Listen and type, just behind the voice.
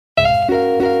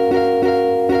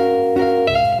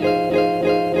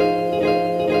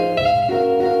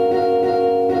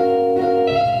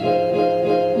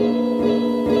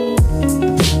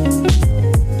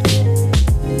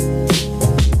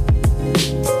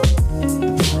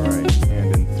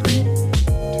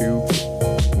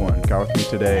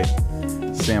today.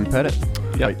 Sam Pettit.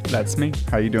 Yep, that's me.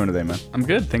 How you doing today, man? I'm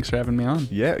good. Thanks for having me on.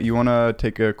 Yeah, you want to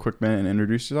take a quick minute and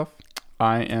introduce yourself?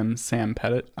 I am Sam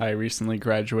Pettit. I recently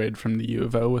graduated from the U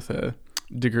of O with a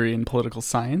degree in political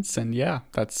science, and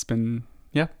that's me.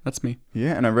 Yeah,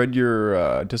 and I read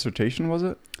your dissertation, was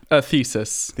it? A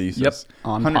thesis. Yep,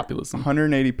 on populism.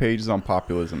 180 pages on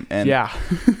populism. And yeah.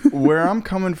 where I'm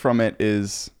coming from it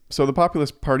is, so the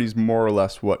Populist Party's more or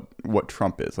less what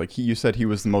Trump is. Like you said he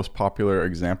was the most popular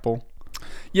example.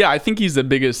 Yeah, I think he's the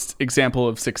biggest example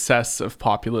of success of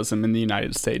populism in the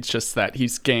United States, just that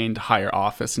he's gained higher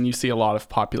office. And you see a lot of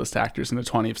populist actors in the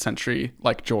 20th century,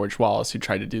 like George Wallace, who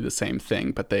tried to do the same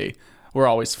thing, but they were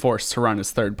always forced to run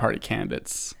as third-party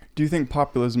candidates. Do you think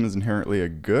populism is inherently a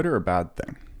good or a bad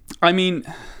thing? I mean,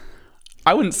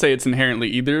 I wouldn't say it's inherently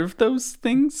either of those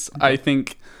things. I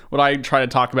think what I try to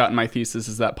talk about in my thesis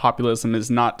is that populism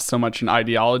is not so much an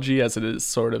ideology as it is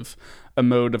sort of a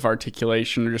mode of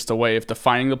articulation or just a way of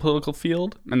defining the political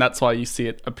field. And that's why you see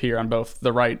it appear on both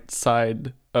the right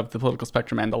side of the political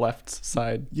spectrum and the left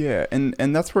side. Yeah, and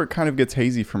that's where it kind of gets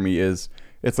hazy for me is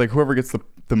it's like whoever gets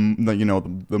the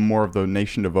more of the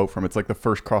nation to vote from, it's like the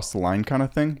first cross the line kind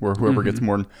of thing where whoever gets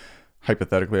more,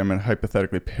 hypothetically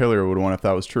Hillary would want if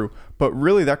that was true. But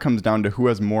really that comes down to who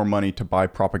has more money to buy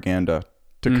propaganda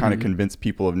to kind of convince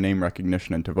people of name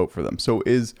recognition and to vote for them. So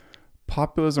is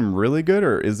populism really good,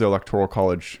 or is the Electoral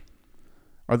College,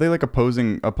 are they like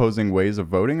opposing ways of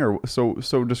voting? Or so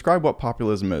describe what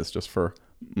populism is, just for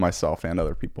myself and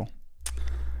other people.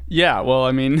 Yeah, well,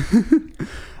 I mean,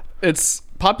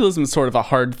 populism is sort of a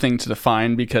hard thing to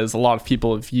define because a lot of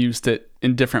people have used it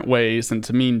in different ways and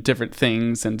to mean different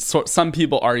things. And some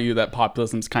people argue that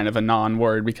populism is kind of a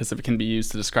non-word because it can be used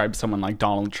to describe someone like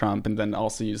Donald Trump, and then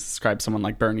also used to describe someone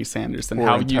like Bernie Sanders. And or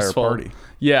how an entire useful, party.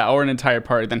 Yeah, or an entire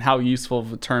party. Then how useful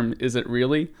of a term is it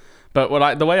really?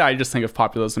 But the way I just think of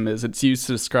populism is it's used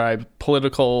to describe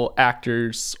political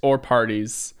actors or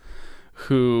parties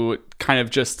who kind of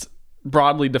just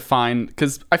broadly defined,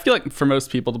 because I feel like for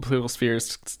most people the political sphere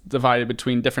is divided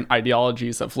between different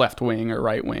ideologies of left wing or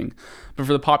right wing, but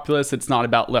for the populists it's not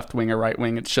about left wing or right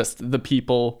wing, it's just the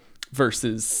people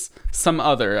versus some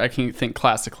other. I can't think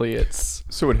classically it's...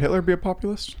 So would Hitler be a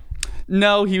populist?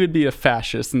 No, he would be a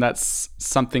fascist, and that's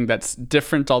something that's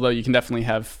different, although you can definitely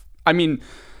have... I mean,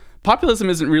 populism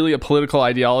isn't really a political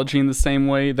ideology in the same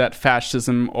way that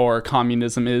fascism or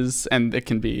communism is, and it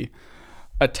can be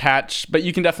attached, but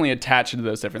you can definitely attach it to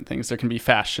those different things. There can be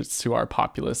fascists who are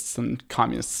populists and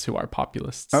communists who are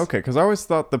populists. Okay, because I always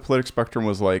thought the political spectrum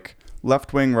was like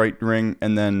left wing, right wing,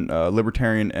 and then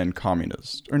libertarian and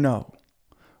communist. Or no,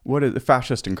 what is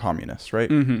fascist and communist, right?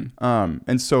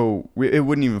 And so it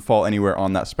wouldn't even fall anywhere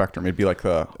on that spectrum. It'd be like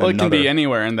it can be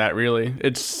anywhere in that, really.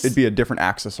 It'd be a different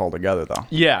axis altogether, though.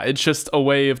 Yeah, it's just a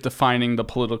way of defining the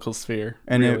political sphere.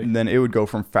 And really. Then it would go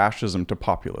from fascism to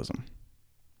populism.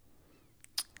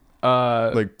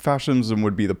 Like fascism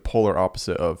would be the polar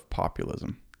opposite of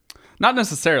populism. Not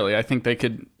necessarily. I think they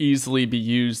could easily be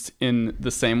used in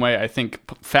the same way. I think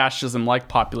fascism, like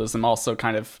populism, also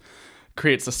kind of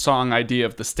creates a strong idea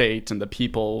of the state and the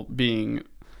people being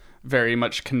very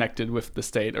much connected with the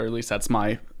state, or at least that's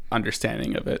my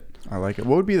understanding of it. I like it.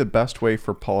 What would be the best way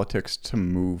for politics to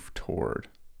move toward?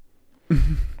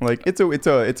 Like it's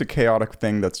a chaotic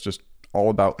thing that's just all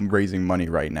about raising money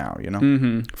right now, you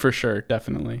know? For sure,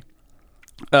 definitely.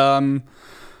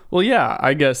 Well, yeah,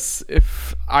 I guess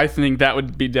I think that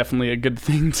would be definitely a good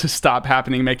thing to stop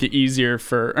happening, make it easier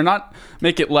or not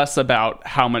make it less about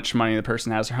how much money the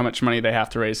person has or how much money they have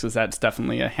to raise, because that's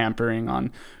definitely a hampering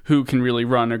on who can really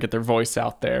run or get their voice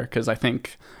out there. Because I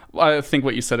think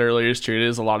what you said earlier is true. It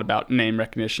is a lot about name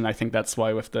recognition. I think that's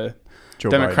why with the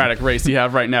Democratic race you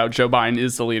have right now, Joe Biden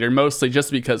is the leader, mostly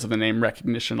just because of the name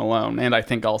recognition alone. And I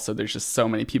think also there's just so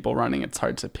many people running, it's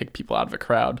hard to pick people out of a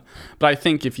crowd. But I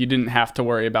think if you didn't have to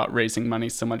worry about raising money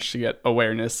so much to get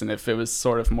awareness, and if it was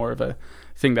sort of more of a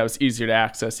thing that was easier to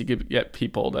access, you could get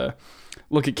people to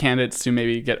look at candidates who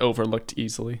maybe get overlooked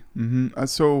easily.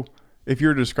 So if you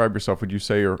were to describe yourself, would you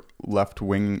say you're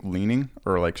left-wing leaning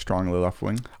or like strongly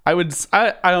left-wing? I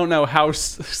don't know how.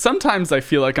 Sometimes I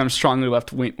feel like I'm strongly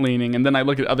left-wing leaning, and then I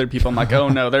look at other people, I'm like, oh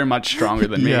no, they're much stronger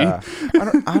than me. Yeah,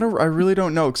 I really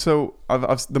don't know. So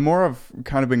the more I've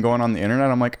kind of been going on the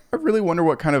internet, I'm like, I really wonder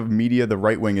what kind of media the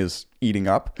right wing is eating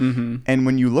up. And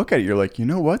when you look at it, you're like, you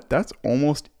know what? That's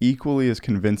almost equally as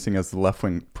convincing as the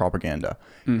left-wing propaganda.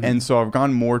 And so I've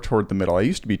gone more toward the middle. I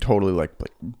used to be totally like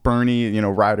Bernie,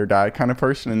 ride or die kind of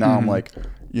person. And now I'm like,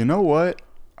 you know what?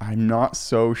 I'm not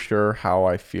so sure how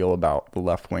I feel about the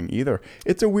left wing either.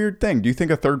 It's a weird thing. Do you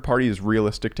think a third party is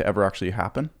realistic to ever actually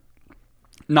happen?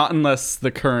 Not unless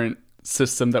the current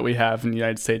system that we have in the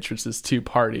United States, which is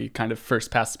two-party kind of first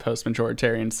past the post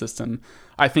majoritarian system.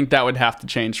 I think that would have to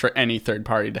change for any third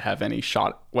party to have any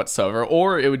shot whatsoever,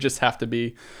 or it would just have to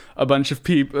be a bunch of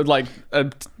people, like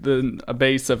a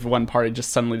base of one party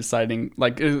just suddenly deciding,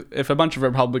 like if a bunch of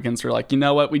Republicans were like, you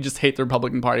know what, we just hate the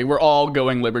Republican Party, we're all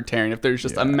going libertarian. If there's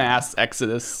just a mass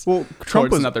exodus, well, Trump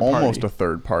was another almost party. a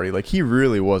third party. Like he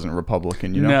really wasn't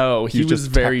Republican, you know? No, he was just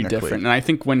very technically different. And I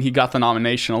think when he got the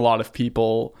nomination, a lot of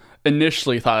people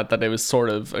initially thought that it was sort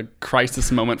of a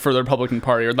crisis moment for the Republican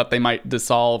Party, or that they might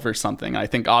dissolve or something. I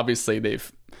think obviously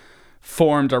they've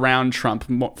formed around Trump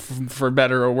for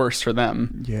better or worse for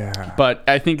them. Yeah. But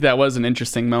I think that was an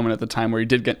interesting moment at the time where he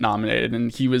did get nominated,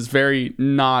 and he was very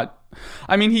not.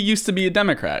 I mean, he used to be a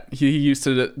Democrat. He used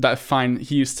to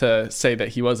He used to say that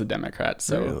he was a Democrat.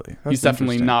 So Really? he's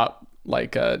definitely not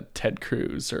like a Ted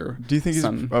Cruz or. Do you think he's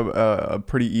a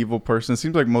pretty evil person? It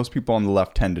seems like most people on the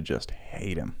left tend to just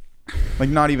hate him. Like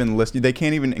not even listen. They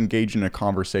can't even engage in a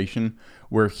conversation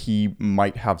where he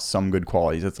might have some good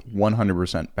qualities. It's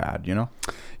 100% bad, you know?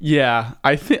 Yeah,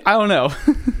 I don't know.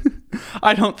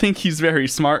 I don't think he's very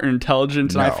smart or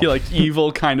intelligent, and I feel like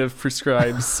evil kind of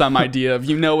prescribes some idea of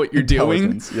what you're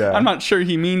doing. Yeah. I'm not sure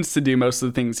he means to do most of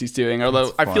the things he's doing,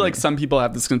 although I feel like some people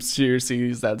have this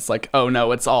conspiracy that's like, oh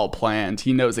no, it's all planned.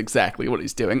 He knows exactly what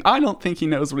he's doing. I don't think he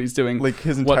knows what he's doing. Like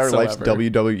his entire life's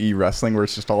WWE wrestling, where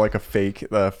it's just all like a fake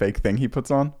thing he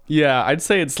puts on. Yeah, I'd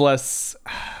say it's less.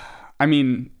 I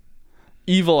mean,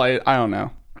 evil. I don't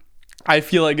know. I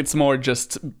feel like it's more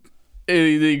just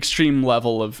the extreme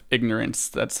level of ignorance.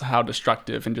 That's how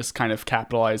destructive, and just kind of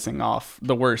capitalizing off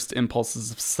the worst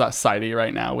impulses of society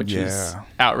right now, which is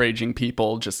outraging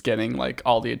people, just getting like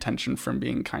all the attention from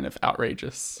being kind of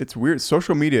outrageous. It's weird.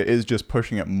 Social media is just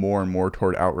pushing it more and more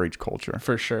toward outrage culture,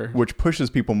 for sure, which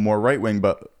pushes people more right wing,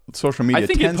 but social media I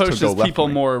think tends it pushes to go people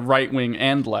left-wing. more right wing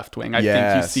and left wing. I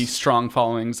think you see strong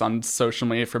followings on social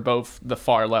media for both the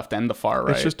far left and the far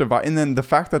right. It's just divide, and then the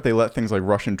fact that they let things like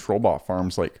Russian trollbot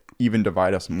farms like even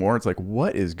divide us more. It's like,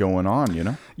 what is going on? You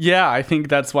know? Yeah, I think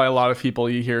that's why a lot of people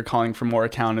you hear calling for more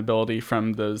accountability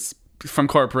from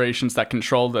corporations that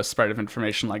control the spread of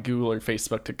information, like Google or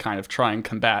Facebook, to kind of try and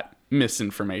combat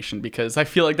misinformation, because I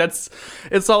feel like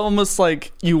it's almost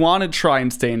like you want to try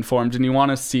and stay informed and you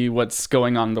want to see what's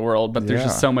going on in the world, but there's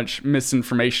just so much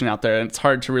misinformation out there, and it's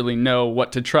hard to really know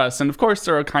what to trust. And of course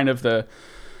there are kind of the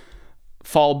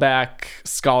fallback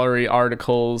scholarly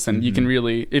articles, and you can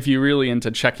really, if you're really into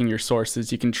checking your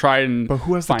sources, you can try and but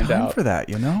who has find the time out for that,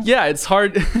 you know? Yeah, it's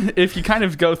hard. If you kind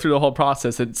of go through the whole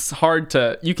process, it's hard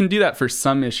to, you can do that for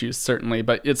some issues certainly,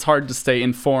 but it's hard to stay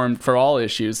informed for all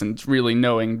issues and really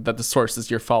knowing that the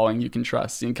sources you're following you can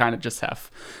trust. You kind of just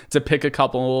have to pick a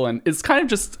couple, and it's kind of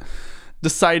just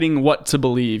deciding what to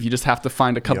believe. You just have to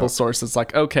find a couple sources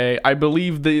like, okay, I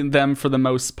believe them for the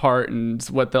most part, and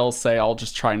what they'll say I'll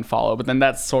just try and follow. But then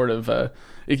that's sort of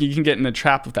you can get in a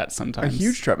trap of that sometimes. A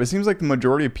huge trap. It seems like the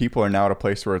majority of people are now at a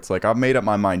place where it's like, I've made up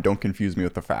my mind, don't confuse me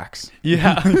with the facts.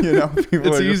 Yeah. You know,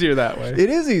 it's easier that way. It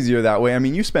is easier that way. I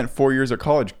mean, you spent 4 years at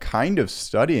college kind of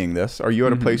studying this. Are you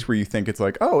at a place where you think it's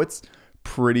like, oh, it's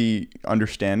pretty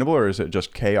understandable, or is it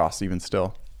just chaos even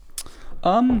still?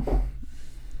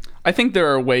 I think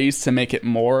there are ways to make it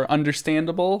more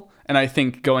understandable, and I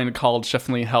think going to college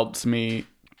definitely helped me,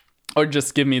 or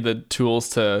just give me the tools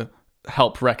to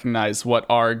help recognize what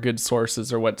are good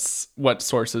sources, or what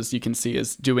sources you can see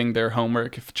as doing their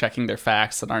homework, checking their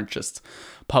facts, that aren't just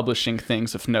publishing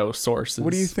things with no sources.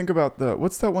 What do you think about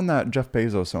what's that one that Jeff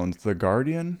Bezos owns, The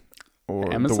Guardian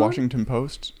or Amazon? The Washington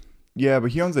Post? Yeah,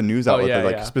 but he owns a news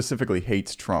outlet that specifically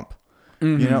hates Trump.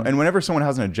 You know, and whenever someone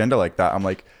has an agenda like that, I'm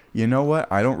like, you know what?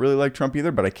 I don't really like Trump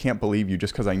either, but I can't believe you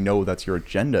just because I know that's your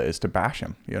agenda is to bash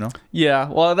him, you know? Yeah,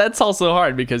 well, that's also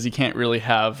hard because you can't really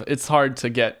it's hard to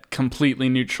get completely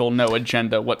neutral, no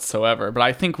agenda whatsoever. But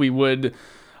I think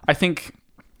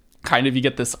kind of you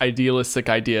get this idealistic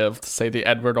idea of, say, the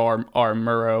Edward R.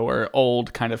 Murrow or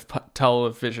old kind of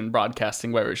television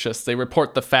broadcasting, where it's just they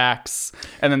report the facts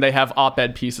and then they have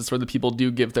op-ed pieces where the people do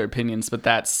give their opinions, but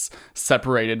that's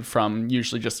separated from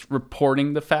usually just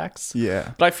reporting the facts.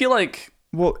 Yeah. But I feel like...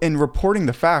 Well, and reporting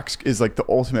the facts is like the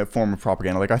ultimate form of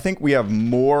propaganda. Like, I think we have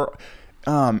more...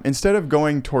 instead of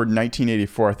going toward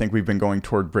 1984, I think we've been going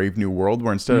toward Brave New World,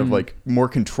 where instead of like more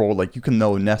controlled, like you can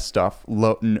know less stuff,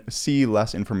 see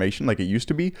less information like it used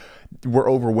to be, we're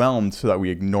overwhelmed so that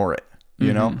we ignore it,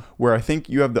 you know? Where I think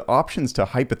you have the options to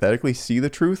hypothetically see the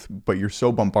truth, but you're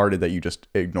so bombarded that you just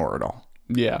ignore it all.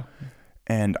 Yeah.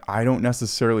 And I don't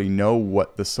necessarily know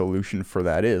what the solution for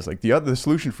that is. Like the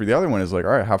solution for the other one is like,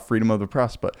 all right, have freedom of the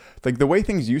press. But like the way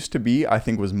things used to be, I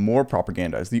think was more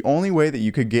propagandized. The only way that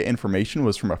you could get information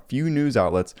was from a few news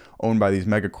outlets owned by these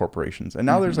mega corporations. And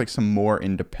now there's like some more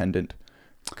independent.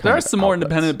 There are some more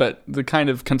independent, but the kind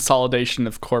of consolidation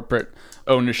of corporate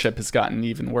ownership has gotten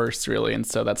even worse, really. And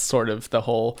so that's sort of the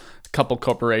whole couple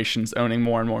corporations owning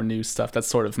more and more news stuff. That's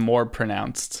sort of more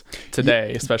pronounced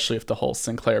today, especially with the whole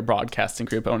Sinclair Broadcasting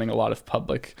Group owning a lot of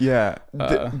public. Yeah.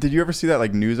 Did you ever see that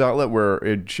like news outlet where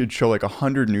it should show like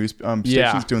 100 news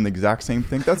stations doing the exact same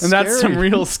thing? That's scary. That's some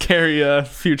real scary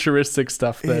futuristic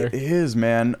stuff there. It is,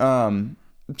 man.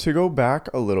 To go back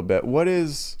a little bit, what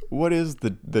is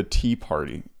the Tea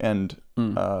Party and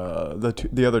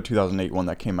the other 2008 one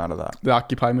that came out of that? The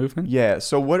Occupy movement? Yeah.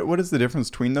 So what is the difference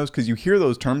between those? Because you hear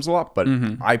those terms a lot, but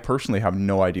I personally have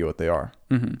no idea what they are.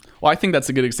 Well, I think that's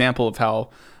a good example of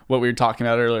how what we were talking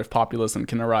about earlier, if populism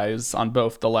can arise on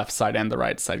both the left side and the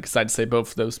right side, because I'd say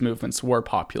both of those movements were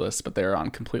populist, but they're on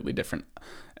completely different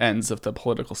ends of the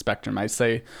political spectrum. I'd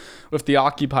say with the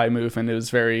Occupy movement, it was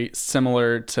very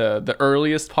similar to the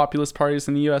earliest populist parties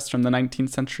in the US from the 19th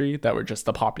century that were just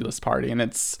the Populist Party. And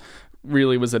it's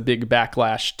really was a big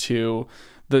backlash to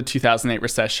the 2008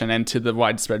 recession and to the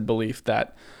widespread belief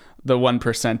that the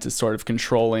 1% is sort of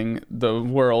controlling the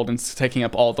world and taking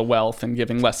up all the wealth and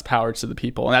giving less power to the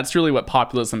people. And that's really what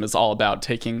populism is all about,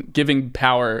 giving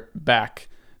power back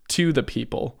to the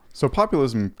people. So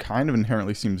populism kind of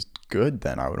inherently seems good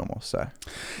then, I would almost say.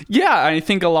 Yeah, I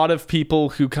think a lot of people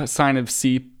who kind of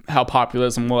see how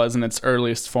populism was in its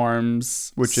earliest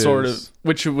forms,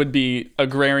 which would be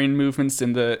agrarian movements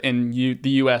in the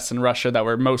US and Russia that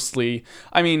were mostly,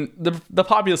 I mean, the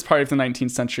populist party of the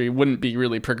 19th century wouldn't be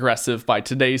really progressive by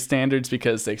today's standards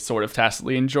because they sort of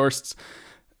tacitly endorsed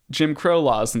Jim Crow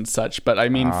laws and such, but I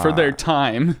mean, for their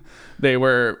time, they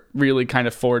were really kind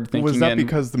of forward-thinking. Was that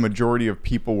because the majority of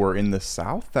people were in the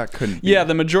South? That couldn't be. Yeah,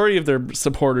 the majority of their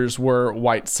supporters were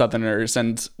white Southerners,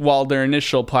 and while their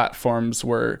initial platforms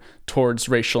were towards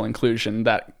racial inclusion,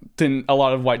 a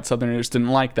lot of white Southerners didn't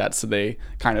like that, so they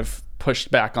kind of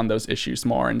pushed back on those issues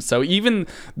more. And so even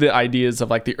the ideas of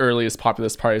like the earliest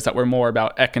populist parties that were more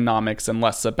about economics and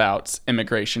less about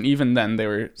immigration, even then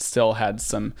they still had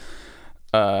some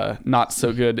not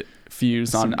so good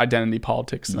views on identity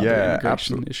politics and other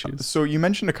immigration issues. So you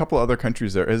mentioned a couple other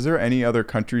countries there. Is there any other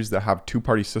countries that have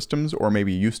two-party systems or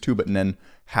maybe used to but then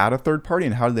had a third party,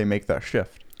 and how did they make that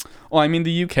shift? Well, I mean,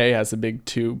 the UK has a big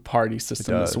two-party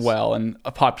system as well, and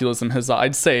populism has,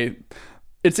 I'd say,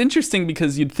 it's interesting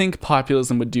because you'd think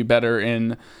populism would do better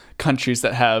in countries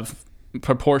that have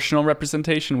proportional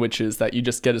representation, which is that you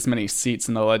just get as many seats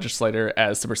in the legislature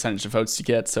as the percentage of votes you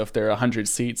get. So if there are 100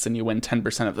 seats and you win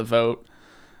 10% of the vote,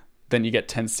 then you get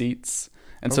 10 seats.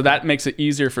 And so that makes it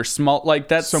easier for small, like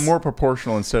that's... So more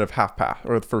proportional instead of half pass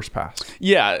or the first pass.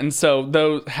 Yeah, and so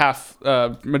those half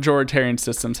majoritarian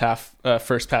systems, half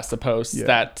first past the post,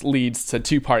 that leads to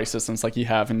two-party systems like you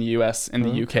have in the US and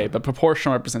the UK. But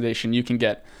proportional representation, you can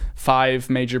get 5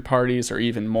 major parties or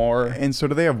even more. And so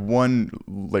do they have one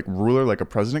like ruler, like a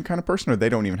president kind of person, or they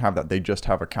don't even have that? They just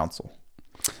have a council?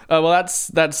 Well,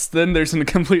 that's then there's a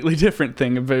completely different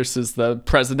thing versus the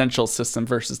presidential system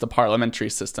versus the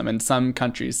parliamentary system. And some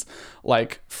countries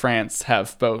like France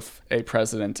have both a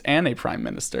president and a prime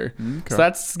minister. Okay. So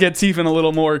that gets even a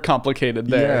little more complicated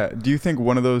there. Yeah. Do you think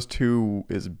one of those two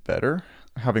is better?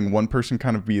 Having one person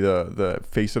kind of be the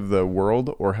face of the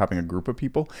world, or having a group of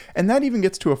people? And that even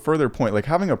gets to a further point. Like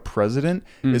having a president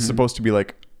is supposed to be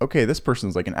like, okay, this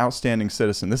person's like an outstanding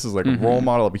citizen. This is like a role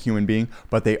model of a human being,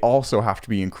 but they also have to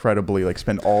be incredibly like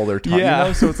spend all their time. Yeah. You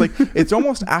know? So it's like, it's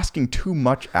almost asking too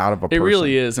much out of a person. It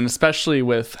really is. And especially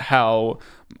with how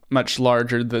much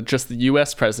larger just the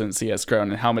U.S. presidency has grown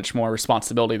and how much more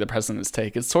responsibility the presidents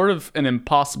take. It's sort of an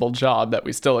impossible job that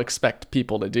we still expect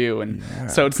people to do. And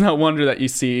so it's no wonder that you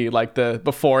see like the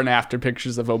before and after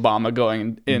pictures of Obama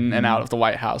going in and out of the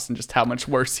White House and just how much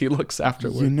worse he looks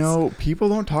afterwards. You know, people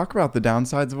don't talk about the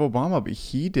downsides of Obama, but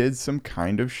he did some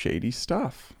kind of shady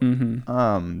stuff.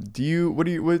 What's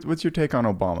your take on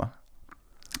Obama?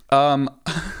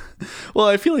 Well,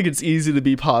 I feel like it's easy to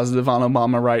be positive on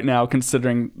Obama right now,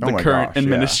 considering the current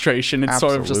administration. It's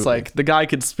sort of just like the guy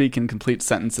could speak in complete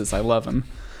sentences. I love him.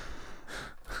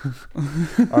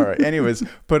 All right. Anyways,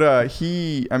 but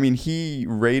he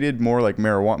raided more like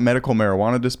medical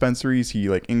marijuana dispensaries.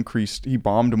 He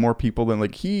bombed more people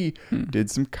than he did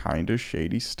some kind of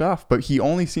shady stuff. But he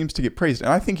only seems to get praised,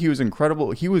 and I think he was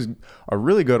incredible. He was a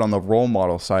really good on the role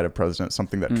model side of president,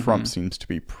 something that Trump seems to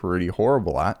be pretty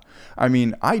horrible at. I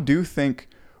mean, I do think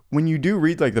when you do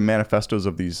read like the manifestos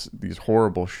of these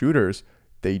horrible shooters,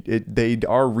 they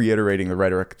are reiterating the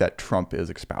rhetoric that Trump is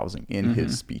espousing in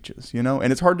his speeches, you know,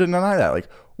 and it's hard to deny that. Like,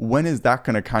 when is that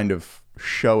going to kind of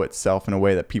show itself in a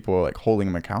way that people are like holding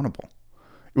him accountable?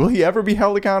 Will he ever be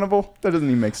held accountable? That doesn't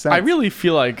even make sense. I really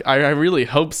feel like, I really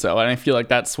hope so. And I feel like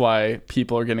that's why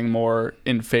people are getting more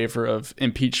in favor of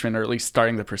impeachment, or at least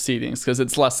starting the proceedings, because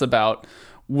it's less about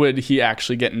would he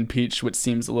actually get impeached, which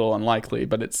seems a little unlikely,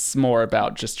 but it's more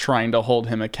about just trying to hold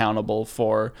him accountable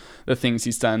for the things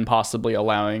he's done, possibly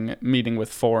allowing meeting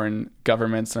with foreign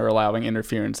governments or allowing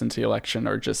interference into the election,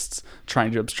 or just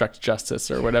trying to obstruct justice,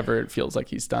 or whatever it feels like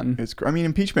he's done. I mean,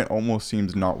 impeachment almost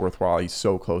seems not worthwhile. He's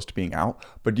so close to being out.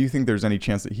 But do you think there's any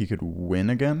chance that he could win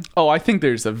again? Oh, I think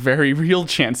there's a very real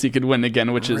chance he could win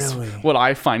again, which is what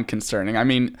I find concerning. I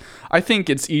mean, I think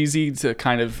it's easy to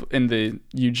kind of, in the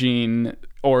Eugene,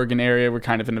 Oregon area, we're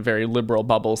kind of in a very liberal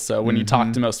bubble. So when you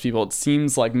talk to most people, it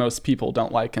seems like most people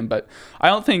don't like him. But I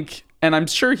don't think, and I'm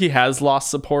sure he has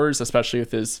lost supporters, especially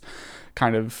with his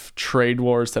kind of trade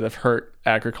wars that have hurt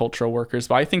agricultural workers.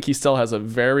 But I think he still has a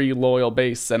very loyal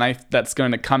base, and that's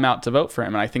going to come out to vote for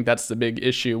him. And I think that's the big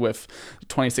issue with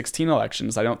 2016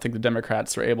 elections. I don't think the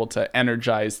Democrats were able to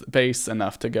energize the base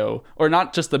enough to go, or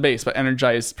not just the base, but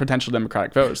energize potential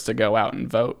Democratic voters to go out and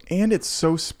vote. And it's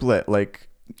so split. Like,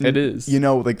 it is, you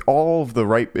know, like all of the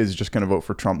right is just going to vote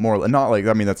for Trump more. Not like,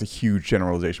 I mean, that's a huge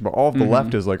generalization, but all of the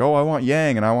left is like, oh, I want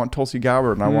Yang and I want Tulsi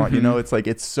Gabbard and I want, you know, it's like,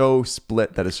 it's so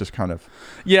split that it's just kind of.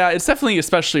 Yeah, it's definitely,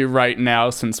 especially right now,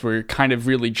 since we're kind of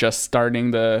really just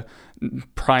starting the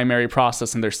primary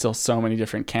process and there's still so many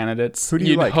different candidates. Who do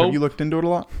you like? Have you looked into it a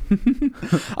lot?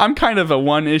 I'm kind of a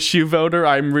one issue voter.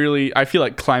 I feel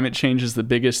like climate change is the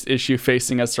biggest issue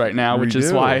facing us right now, which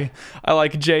is why I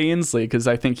like Jay Inslee, because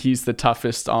I think he's the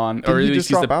toughest on. Did he just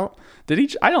drop out? Did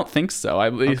he? I don't think so. I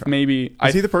believe maybe.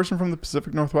 Is he the person from the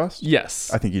Pacific Northwest?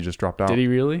 Yes. I think he just dropped out. Did he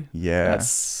really? Yeah.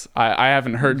 I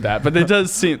haven't heard that, but it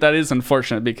does seem that is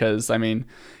unfortunate, because I mean,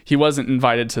 he wasn't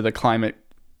invited to the climate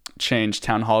change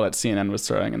town hall that CNN was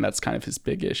throwing, and that's kind of his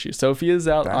big issue. So if he is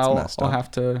out, I'll have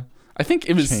to. I think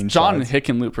it was John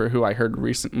Hickenlooper who I heard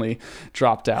recently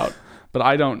dropped out, but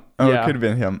I don't. Oh, yeah. It could have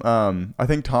been him. I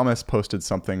think Thomas posted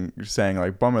something saying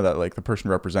like, bummer that like the person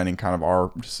representing kind of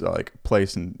our like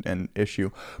place and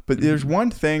issue. But there's one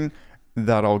thing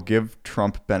that I'll give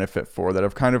Trump benefit for that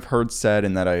I've kind of heard said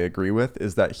and that I agree with,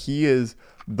 is that he is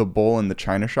the bull in the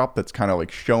china shop that's kind of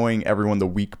like showing everyone the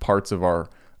weak parts of our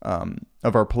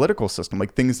political system,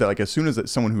 like things that like as soon as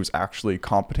someone who's actually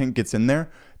competent gets in there,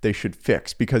 they should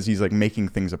fix, because he's like making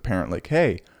things apparent, like,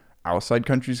 hey, outside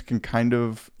countries can kind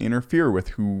of interfere with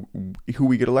who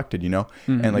we get elected, you know,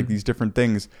 and like these different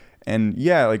things. And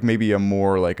yeah, like maybe a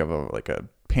more like a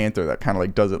Panther that kind of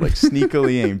like does it like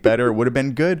sneakily and better would have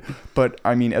been good. But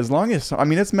I mean,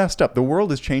 it's messed up. The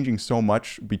world is changing so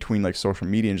much between like social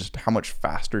media and just how much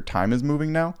faster time is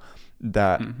moving now,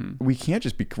 that we can't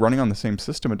just be running on the same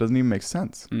system. It doesn't even make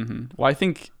sense. Well, I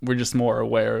think we're just more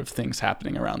aware of things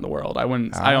happening around the world. I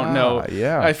don't know.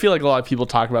 Yeah. I feel like a lot of people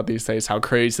talk about these days how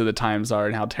crazy the times are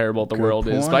and how terrible the world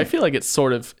is. But I feel like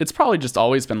it's probably just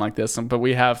always been like this, but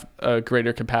we have a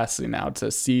greater capacity now to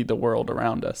see the world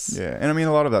around us. Yeah. And I mean,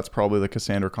 a lot of that's probably the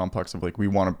Cassandra complex of like, we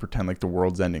want to pretend like the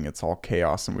world's ending. It's all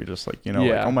chaos. And we just like, you know,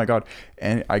 like, oh my God.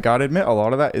 And I got to admit, a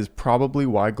lot of that is probably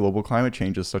why global climate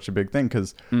change is such a big thing,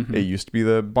 because it used to be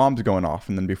the bombs going off,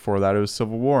 and then before that it was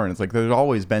civil war, and it's like there's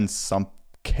always been some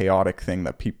chaotic thing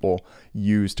that people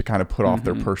use to kind of put off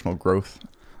their personal growth.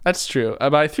 That's true,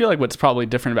 but I feel like what's probably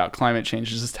different about climate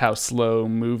change is just how slow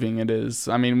moving it is.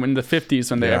 I mean, in the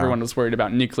 50s, when everyone was worried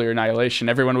about nuclear annihilation,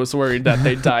 everyone was worried that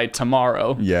they'd die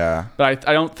tomorrow. Yeah, but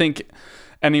I don't think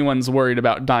anyone's worried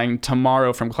about dying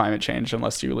tomorrow from climate change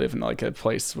unless you live in like a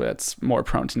place that's more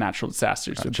prone to natural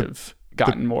disasters, which have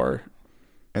gotten more.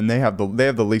 And they have the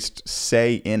least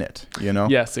say in it, you know?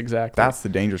 Yes, exactly. That's the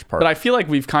dangerous part. But I feel like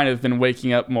we've kind of been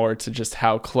waking up more to just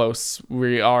how close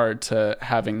we are to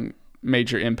having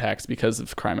major impacts because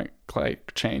of climate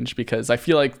change, because I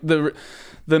feel like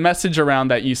the message around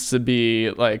that used to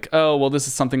be like, oh, well, this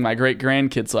is something my great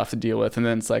grandkids will have to deal with, and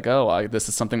then it's like, oh, this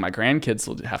is something my grandkids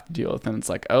will have to deal with, and it's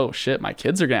like, oh shit, my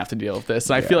kids are gonna have to deal with this.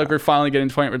 And I feel like we're finally getting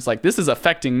to a point where it's like, this is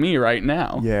affecting me right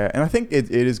now. Yeah, and I think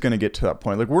it is going to get to that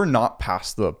point. Like, we're not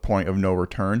past the point of no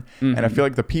return, and I feel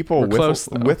like the people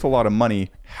with a lot of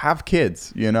money have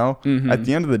kids, you know? At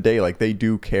the end of the day, like, they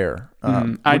do care.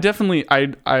 I definitely,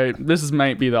 this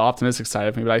might be the optimistic side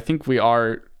of me, but I think we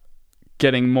are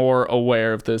getting more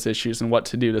aware of those issues and what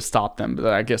to do to stop them. But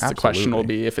I guess the question will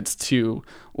be if it's too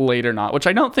late or not, which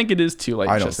I don't think it is too late.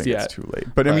 I don't think it's too late.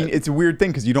 But I mean, it's a weird thing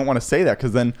because you don't want to say that,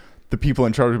 because then the people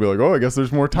in charge will be like, oh, I guess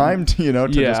there's more time to, to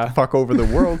just fuck over the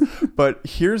world. But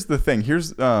here's the thing.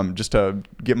 Here's just to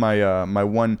get my my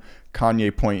one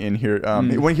Kanye point in here.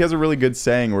 When he has a really good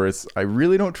saying where it's, I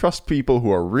really don't trust people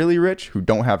who are really rich who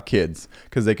don't have kids,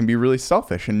 because they can be really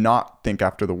selfish and not think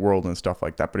after the world and stuff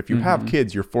like that. But if you have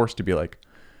kids, you're forced to be like,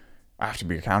 I have to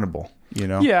be accountable,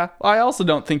 Yeah. I also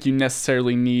don't think you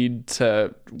necessarily need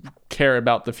to care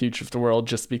about the future of the world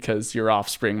just because your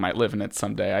offspring might live in it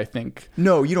someday. I think.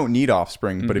 No, you don't need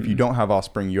offspring, but if you don't have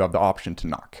offspring, you have the option to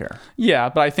not care. Yeah,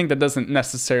 but I think that doesn't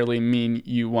necessarily mean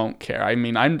you won't care. I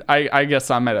mean, I guess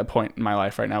I'm at a point in my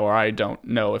life right now where I don't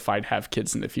know if I'd have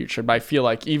kids in the future, but I feel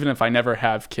like even if I never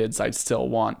have kids, I'd still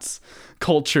want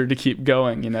culture to keep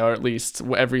going, or at least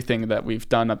everything that we've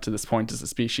done up to this point as a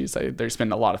species. There's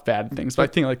been a lot of bad things, but I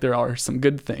think like there are some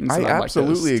good things. I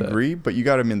absolutely agree, but you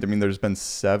got to admit, there's been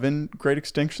 7 great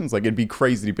extinctions. Like, it'd be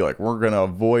crazy to be like, we're gonna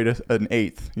avoid an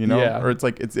 8th, Yeah. Or it's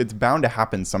like it's bound to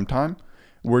happen sometime.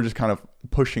 We're just kind of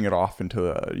pushing it off into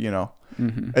the,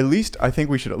 At least I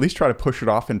think we should at least try to push it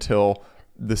off until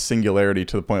the singularity,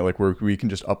 to the point like where we can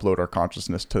just upload our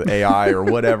consciousness to AI or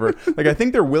whatever. Like, I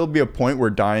think there will be a point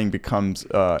where dying becomes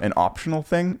an optional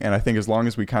thing, and I think as long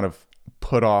as we kind of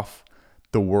put off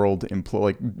the world,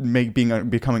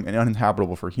 becoming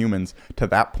uninhabitable for humans to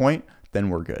that point, then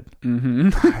we're good.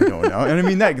 I don't know.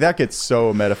 And that gets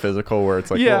so metaphysical where it's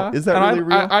like, well, is that really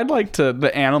real? I'd like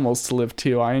the animals to live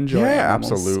too. I enjoy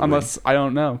animals. Absolutely. Unless, I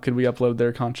don't know, could we upload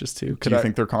their conscious too? Do you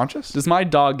think they're conscious? Does my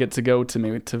dog get to go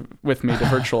with me to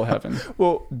virtual heaven?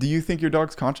 Well, do you think your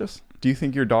dog's conscious? Do you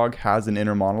think your dog has an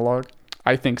inner monologue?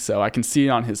 I think so. I can see it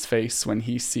on his face when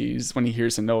he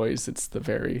hears a noise. It's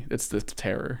the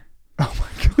terror. Oh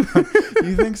my God.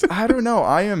 You think so? I don't know.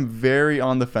 I am very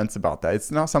on the fence about that.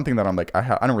 It's not something that I'm like,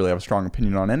 I don't really have a strong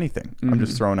opinion on anything. I'm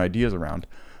just throwing ideas around.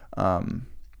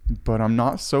 But I'm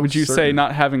not so Would you certain. say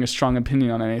not having a strong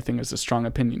opinion on anything is a strong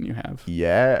opinion you have?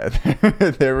 Yeah.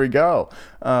 There we go.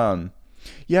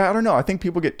 Yeah, I don't know. I think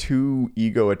people get too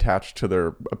ego attached to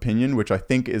their opinion, which I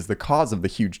think is the cause of the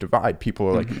huge divide. People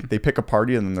are like, they pick a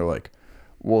party and then they're like,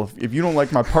 well, if you don't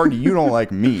like my party, you don't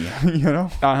like me,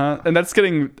 And that's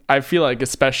I feel like,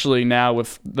 especially now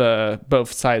with the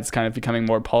both sides kind of becoming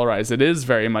more polarized, it is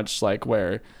very much like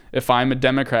where if I'm a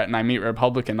Democrat and I meet a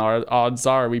Republican, our odds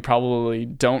are we probably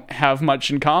don't have much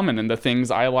in common, and the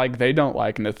things I like, they don't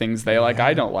like, and the things they like,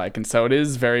 I don't like. And so it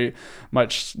is very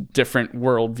much different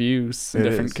worldviews and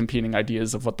different competing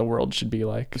ideas of what the world should be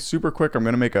like. Super quick, I'm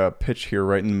going to make a pitch here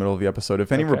right in the middle of the episode.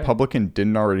 If any Republican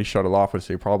didn't already shut it off, which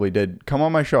they probably did, come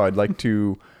on my show. I'd like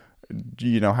to...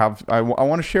 I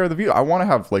want to share the view. I want to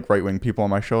have like right-wing people on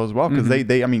my show as well, because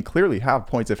they clearly have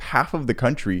points. If half of the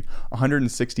country,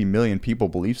 160 million people,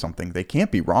 believe something, they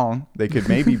can't be wrong. They could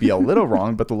maybe be a little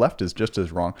wrong, but the left is just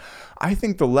as wrong. I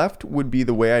think the left would be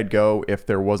the way I'd go if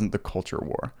there wasn't the culture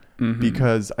war,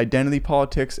 because identity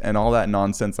politics and all that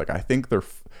nonsense, like I think there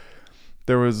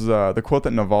was the quote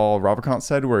that Naval Ravikant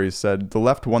said, where he said the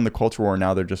left won the culture war,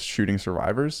 now they're just shooting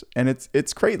survivors. And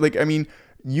it's great. Like,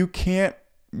 you can't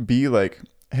be like,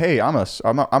 hey,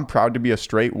 I'm proud to be a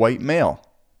straight white male.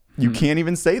 You can't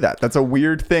even say that. That's a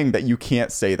weird thing that you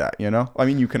can't say that,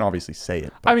 you can obviously say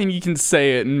it, but. You can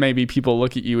say it and maybe people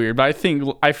look at you weird, but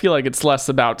I feel like it's less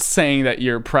about saying that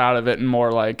you're proud of it and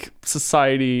more like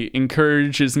society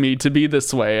encourages me to be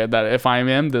this way, that if I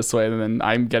am this way, then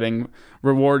I'm getting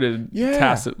rewarded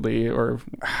tacitly or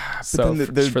so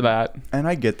for that. And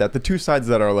I get that. The two sides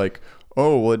that are like,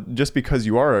 oh, well, just because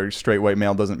you are a straight white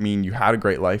male doesn't mean you had a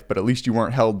great life, but at least you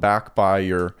weren't held back by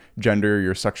your gender,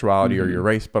 your sexuality, or your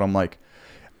race. But I'm like,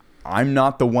 I'm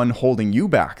not the one holding you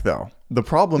back, though. The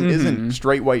problem isn't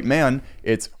straight white man,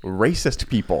 it's racist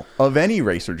people of any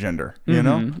race or gender,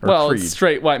 or well, creed. It's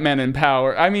straight white men in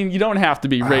power. You don't have to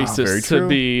be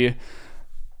racist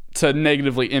to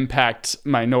negatively impact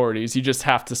minorities. You just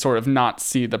have to sort of not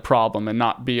see the problem and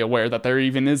not be aware that there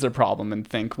even is a problem and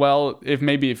think, well,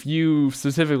 if you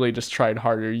specifically just tried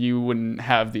harder, you wouldn't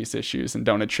have these issues, and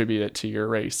don't attribute it to your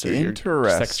race or your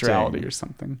sexuality or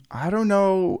something. I don't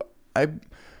know.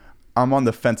 I'm on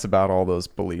the fence about all those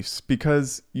beliefs,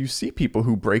 because you see people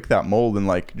who break that mold and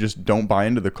like just don't buy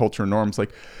into the culture norms.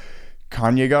 Like,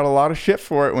 Kanye got a lot of shit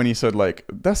for it when he said like,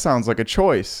 that sounds like a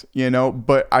choice,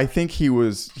 but I think he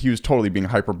was totally being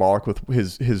hyperbolic with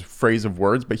his phrase of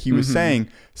words, but he was saying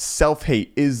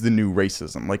self-hate is the new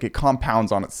racism. Like, it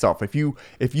compounds on itself. If you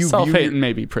self-hate and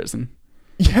maybe prison.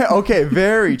 Yeah. Okay.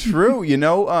 Very true.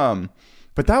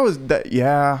 But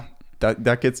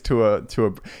that gets to a,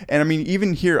 and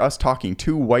even here, us talking,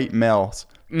 two white males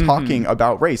talking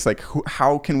about race, like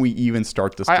how can we even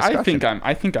start this discussion?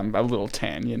 I think I'm a little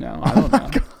tan, I don't know.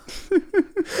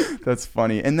 That's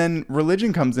funny. And then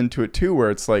religion comes into it too, where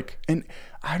it's like, and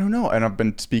I don't know. And I've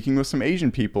been speaking with some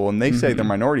Asian people, and they say they're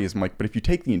minorities. I'm like, but if you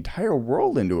take the entire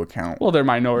world into account, well, they're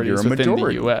minorities you're a within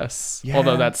majority. the U.S. Yeah.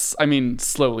 Although that's, I mean,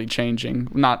 slowly changing.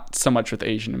 Not so much with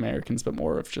Asian Americans, but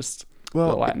more of just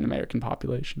the Latin American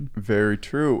population. Very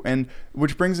true. And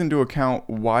which brings into account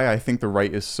why I think the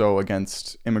right is so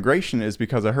against immigration is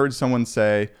because I heard someone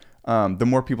say, the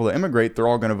more people that immigrate, they're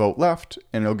all going to vote left,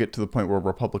 and it'll get to the point where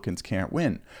Republicans can't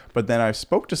win. But then I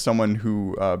spoke to someone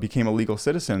who became a legal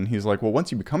citizen. He's like, well,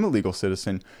 once you become a legal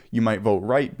citizen, you might vote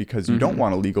right because you don't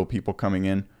want illegal people coming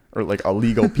in, or like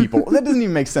illegal people. That doesn't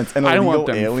even make sense. An illegal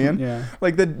alien,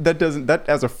 like that doesn't, that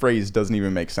as a phrase doesn't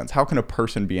even make sense. How can a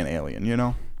person be an alien? You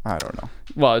know? I don't know.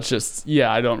 Well, it's just,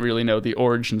 I don't really know the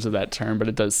origins of that term, but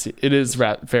it is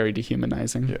very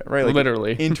dehumanizing. Yeah, right. Like,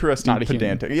 literally. Interesting,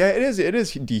 pedantic. Yeah, it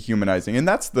is dehumanizing. And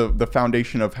that's the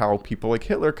foundation of how people like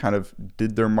Hitler kind of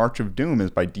did their march of doom, is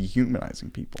by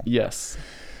dehumanizing people. Yes.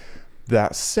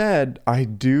 That said, I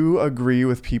do agree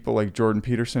with people like Jordan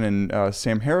Peterson and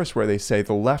Sam Harris, where they say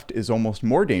the left is almost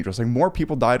more dangerous. Like, more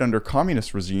people died under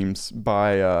communist regimes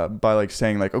by like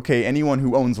saying like, okay, anyone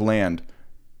who owns land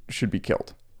should be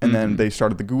killed. And then they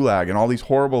started the Gulag and all these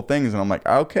horrible things. And I'm like,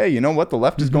 okay, you know what? The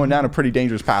left is going down a pretty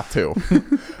dangerous path too.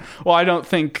 Well, I don't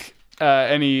think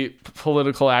any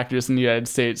political actors in the United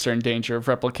States are in danger of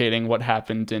replicating what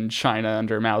happened in China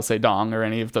under Mao Zedong, or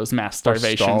any of those mass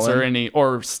starvations,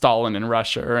 or Stalin in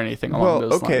Russia, or anything along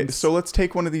those lines. Okay, so let's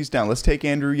take one of these down. Let's take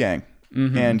Andrew Yang.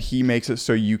 And he makes it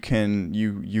so you can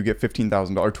you get $15,000,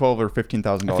 $12,000 or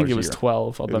 $15,000. I think it was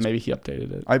 12, although maybe he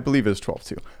updated it. I believe it was 12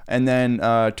 too. And then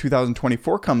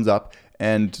 2024 comes up,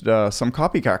 and some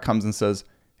copycat comes and says,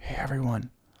 "Hey everyone,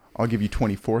 I'll give you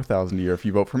 $24,000 a year if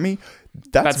you vote for me."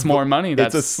 That's more money.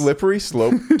 It's a slippery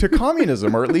slope to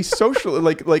communism, or at least social,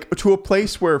 like to a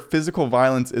place where physical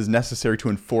violence is necessary to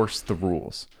enforce the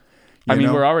rules. I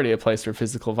mean, we're already a place where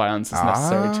physical violence is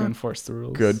necessary to enforce the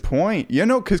rules. Good point.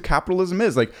 Because capitalism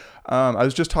is like, I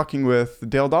was just talking with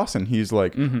Dale Dawson. He's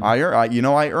like, I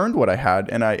earned what I had.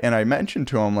 And I mentioned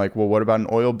to him, like, well, what about an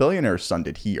oil billionaire's son?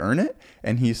 Did he earn it?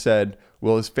 And he said,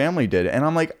 well, his family did. And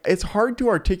I'm like, it's hard to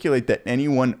articulate that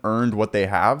anyone earned what they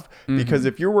have, because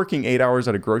if you're working 8 hours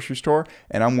at a grocery store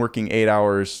and I'm working 8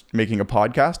 hours making a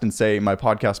podcast, and say my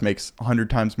podcast makes 100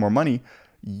 times more money,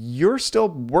 you're still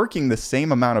working the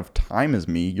same amount of time as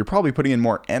me. You're probably putting in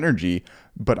more energy,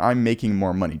 but I'm making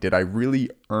more money. Did I really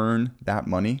earn that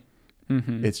money?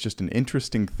 It's just an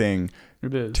interesting thing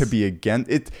to be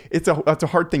against. It's a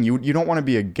hard thing. You don't want to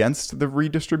be against the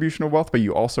redistribution of wealth, but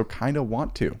you also kind of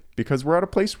want to, because we're at a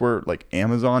place where like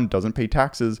Amazon doesn't pay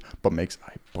taxes but makes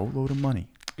a boatload of money.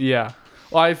 Yeah.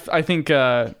 Well, I think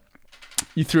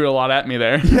you threw a lot at me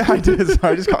there. Yeah, I did. So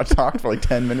I just got talked for like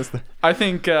 10 minutes there. I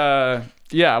think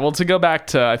well, to go back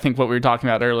to, I think, what we were talking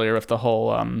about earlier with the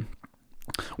whole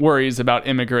worries about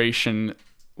immigration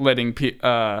letting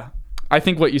I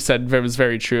think what you said was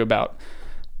very true about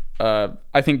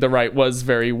I think the right was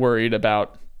very worried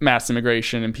about mass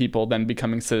immigration and people then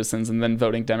becoming citizens and then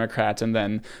voting Democrat, and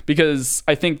then, because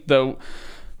I think the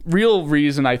real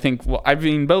reason,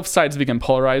 both sides become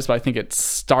polarized, but I think it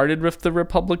started with the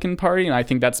Republican Party, and I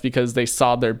think that's because they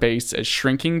saw their base as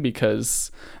shrinking,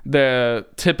 because the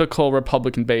typical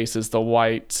Republican base is the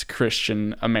white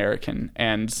Christian American,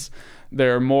 and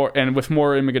there are more, and with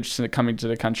more immigrants coming to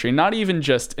the country, not even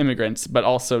just immigrants, but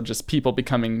also just people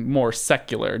becoming more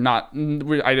secular.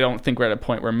 I don't think we're at a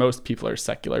point where most people are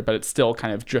secular, but it's still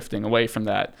kind of drifting away from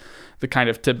that. The kind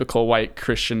of typical white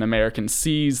Christian American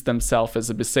sees themselves as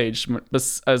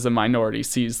a minority,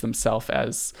 sees themselves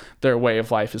as their way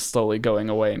of life is slowly going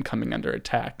away and coming under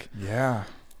attack. Yeah.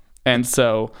 And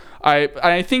so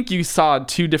I think you saw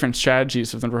two different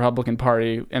strategies within the Republican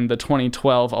Party in the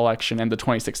 2012 election and the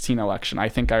 2016 election. I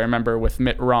think I remember with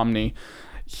Mitt Romney,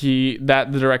 the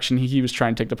direction he was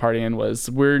trying to take the party in was,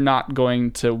 we're not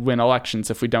going to win elections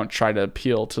if we don't try to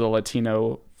appeal to the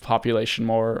Latino population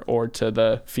more or to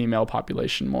the female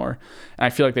population more. And I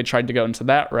feel like they tried to go into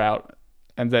that route,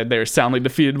 and then they were soundly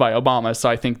defeated by Obama. So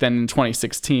I think then in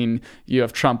 2016, you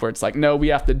have Trump, where it's like, no, we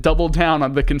have to double down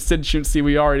on the constituency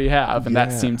we already have. And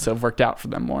that seems to have worked out for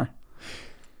them more.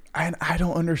 And I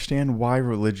don't understand why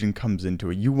religion comes into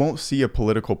it. You won't see a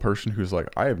political person who's like,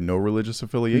 I have no religious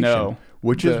affiliation. No.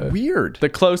 which is weird. The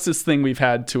closest thing we've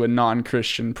had to a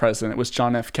non-Christian president was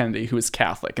John F. Kennedy, who was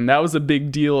Catholic, and that was a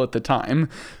big deal at the time.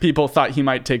 People thought he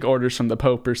might take orders from the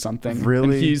Pope or something. Really?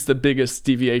 And he's the biggest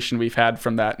deviation we've had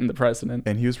from that in the president.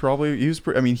 And he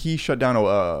shut down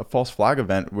a false flag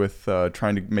event with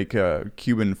trying to make armed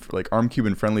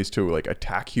Cuban friendlies to like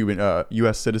attack Cuban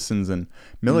U.S. citizens and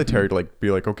military to like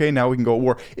be like, okay, now we can go to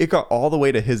war. It got all the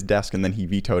way to his desk, and then he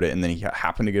vetoed it, and then he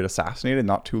happened to get assassinated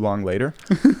not too long later.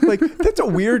 Like, that's a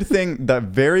weird thing that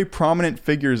very prominent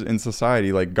figures in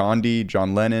society like Gandhi,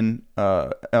 John Lennon,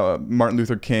 Martin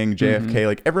Luther King, JFK,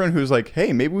 like everyone who's like,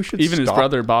 hey, maybe we should even stop. His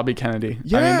brother Bobby Kennedy.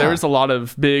 Yeah. I mean, there was a lot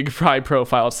of big high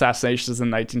profile assassinations in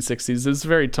the 1960s. It was a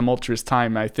very tumultuous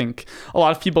time. I think a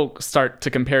lot of people start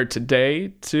to compare today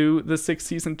to the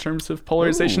 60s in terms of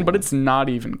polarization, but it's not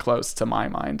even close to my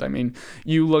mind. I mean,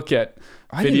 you look at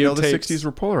I didn't know the 60s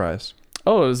were polarized.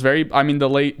 Oh, it was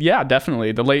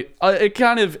definitely. The late, it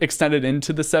kind of extended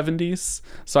into the 70s.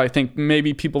 So I think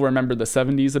maybe people remember the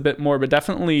 70s a bit more, but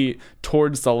definitely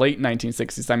towards the late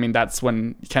 1960s. I mean, that's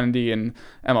when Kennedy and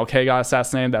MLK got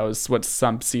assassinated. That was what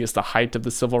some see as the height of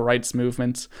the civil rights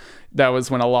movement. That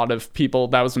was when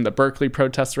that was when the Berkeley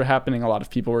protests were happening. A lot of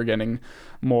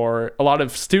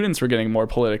students were getting more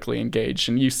politically engaged.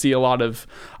 And you see a lot of,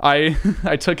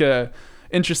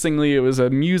 interestingly, it was a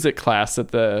music class at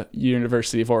the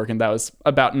University of Oregon that was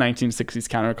about 1960s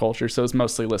counterculture. So it was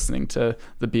mostly listening to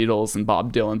the Beatles and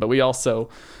Bob Dylan. But we also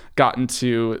got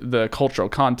into the cultural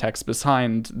context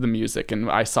behind the music. And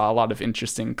I saw a lot of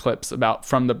interesting clips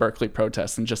from the Berkeley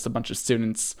protests and just a bunch of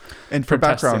students. And for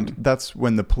background, that's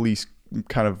when the police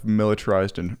kind of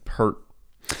militarized and hurt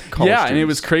college students. And it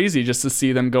was crazy just to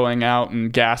see them going out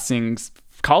and gassing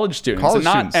college students,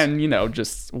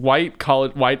 just white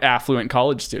affluent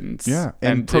college students. Yeah,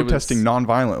 and protesting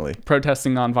non-violently.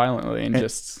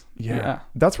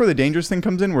 That's where the dangerous thing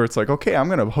comes in, where it's like, okay, I'm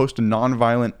going to host a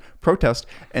non-violent protest,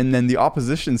 and then the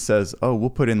opposition says, oh, we'll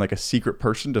put in like a secret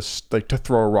person to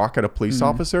throw a rock at a police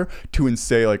officer to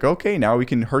say like, okay, now we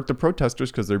can hurt the protesters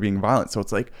because they're being violent. So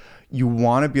it's like, you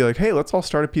want to be like, hey, let's all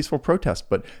start a peaceful protest,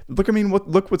 but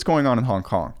look what's going on in Hong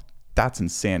Kong. That's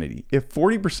insanity. If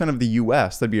 40% of the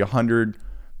U.S., that'd be 100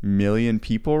 million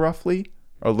people roughly,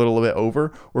 a little bit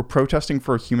over, were protesting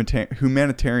for a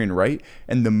humanitarian right,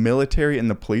 and the military and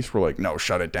the police were like, no,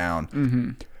 shut it down.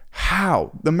 Mm-hmm.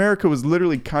 How? America was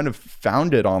literally kind of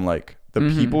founded on like the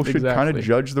people should kind of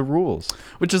judge the rules.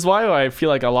 Which is why I feel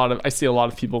like I see a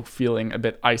lot of people feeling a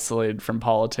bit isolated from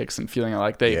politics and feeling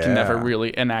like they can never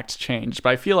really enact change.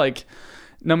 But I feel like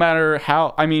no matter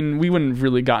how, we wouldn't have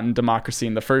really gotten democracy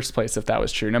in the first place if that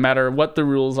was true. No matter what the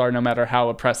rules are, no matter how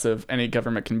oppressive any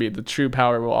government can be, the true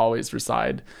power will always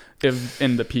reside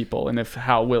in the people and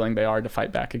how willing they are to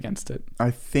fight back against it. I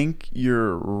think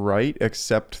you're right,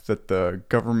 except that the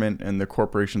government and the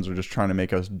corporations are just trying to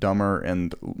make us dumber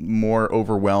and more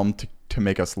overwhelmed to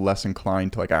make us less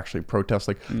inclined to like actually protest.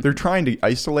 Like they're trying to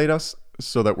isolate us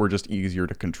so that we're just easier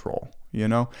to control,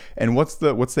 And what's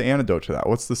the antidote to that?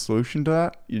 What's the solution to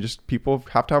that? People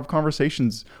have to have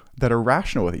conversations that are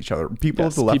rational with each other. People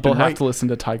of the left and right. People have to listen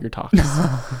to Tiger Talks.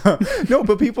 No,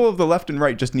 but people of the left and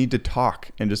right just need to talk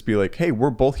and just be like, hey,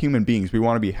 we're both human beings. We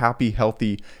want to be happy,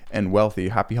 healthy, and wealthy.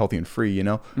 Happy, healthy, and free,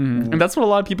 And that's what a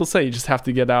lot of people say. You just have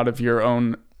to get out of your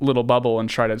own little bubble and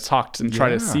try to talk and try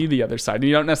to see the other side.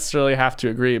 You don't necessarily have to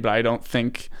agree, but I don't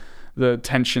think the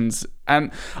tensions,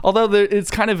 and although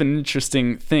it's kind of an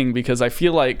interesting thing because I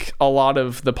feel like a lot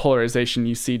of the polarization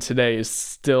you see today is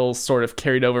still sort of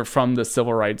carried over from the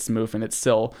civil rights movement. It's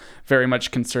still very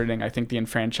much concerning, I think, the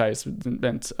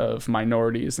enfranchisement of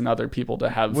minorities and other people to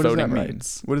have voting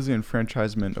rights. What is the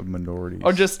enfranchisement of minorities?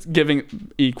 Or just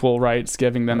giving equal rights,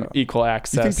 giving them equal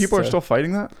access. You think people are still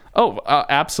fighting that? Oh,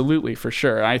 absolutely, for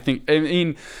sure.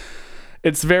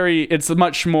 It's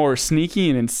much more sneaky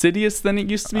and insidious than it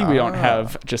used to be. We don't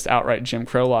have just outright Jim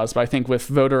Crow laws, but I think with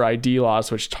voter ID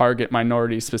laws, which target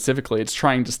minorities specifically, it's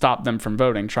trying to stop them from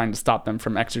voting, trying to stop them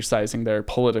from exercising their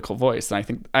political voice.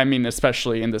 And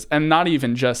especially in this, and not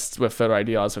even just with voter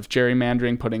ID laws, with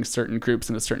gerrymandering, putting certain groups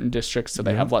into certain districts so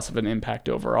they have less of an impact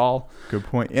overall. Good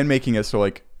point. And making it so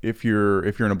like, if you're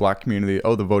in a black community,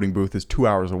 the voting booth is 2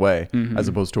 hours away, as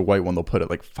opposed to a white one, they'll put it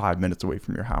like 5 minutes away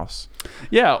from your house.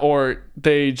 Yeah, or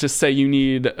they just say you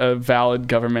need a valid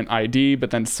government ID,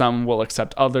 but then some will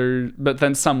accept but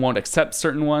then some won't accept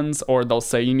certain ones, or they'll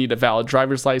say you need a valid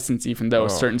driver's license, even though a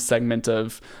certain segment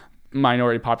of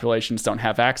minority populations don't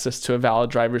have access to a valid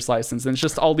driver's license. And it's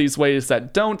just all these ways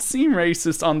that don't seem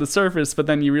racist on the surface, but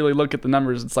then you really look at the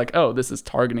numbers, it's like, oh, this is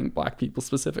targeting black people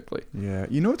specifically. Yeah.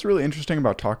 You know what's really interesting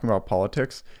about talking about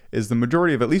politics is the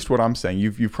majority of, at least what I'm saying,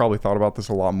 you've probably thought about this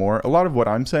a lot more. A lot of what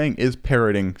I'm saying is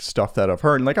parroting stuff that I've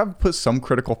heard. And like, I've put some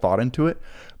critical thought into it,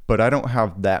 but I don't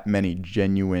have that many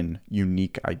genuine,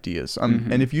 unique ideas.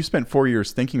 And if you spent 4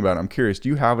 years thinking about it, I'm curious, do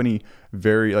you have any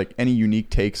any unique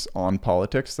takes on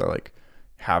politics that like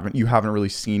you haven't really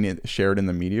seen it shared in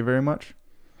the media very much?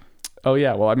 Oh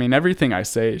yeah, well, I mean, everything I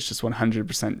say is just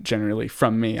 100% generally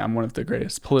from me. I'm one of the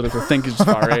greatest political thinkers of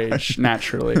our age,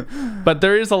 naturally. But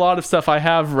there is a lot of stuff I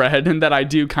have read and that I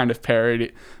do kind of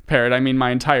parrot. I mean,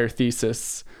 my entire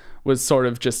thesis was sort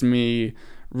of just me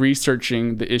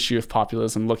researching the issue of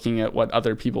populism, looking at what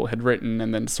other people had written,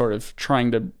 and then sort of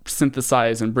trying to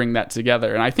synthesize and bring that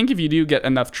together. And I think if you do get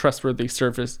enough trustworthy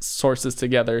sources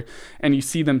together and you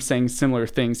see them saying similar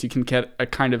things, you can get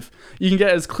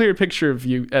as clear a picture of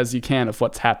you as you can of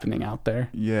what's happening out there.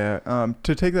 Yeah.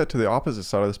 To take that to the opposite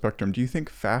side of the spectrum, do you think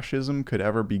fascism could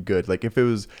ever be good? Like if it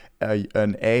was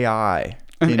an AI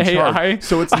in charge.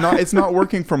 So it's not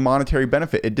working for monetary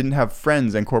benefit. It didn't have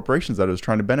friends and corporations that it was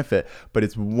trying to benefit, but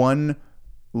it's one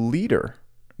leader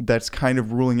that's kind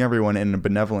of ruling everyone in a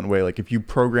benevolent way. Like if you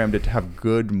programmed it to have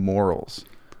good morals.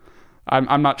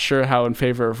 I'm not sure how in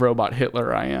favor of robot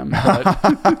Hitler I am,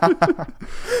 but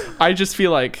I just feel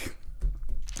like,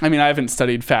 I mean, I haven't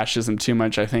studied fascism too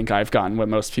much. I think I've gotten what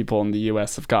most people in the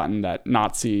U.S. have gotten, that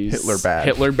Nazis...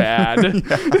 Hitler bad.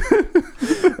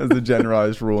 As the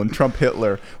generalized rule, and Trump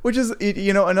Hitler, which is,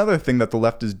 another thing that the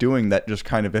left is doing that just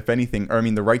kind of, if anything, or I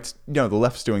mean, the right's, the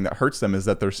left's doing that hurts them is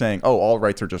that they're saying, oh, all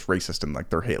rights are just racist and like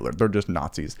they're Hitler. They're just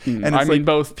Nazis. And I mean,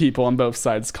 both people on both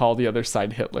sides call the other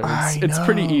side Hitler. It's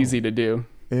pretty easy to do.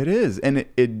 It is. And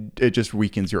it just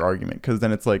weakens your argument, because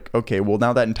then it's like, okay, well,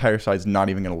 now that entire side's not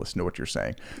even going to listen to what you're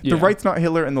saying. Yeah. The right's not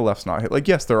Hitler and the left's not Hitler. Like,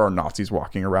 yes, there are Nazis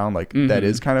walking around. Like, that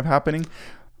is kind of happening.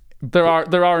 There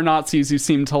are Nazis who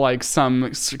seem to like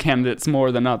some candidates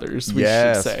more than others, should say.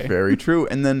 Yes, very true.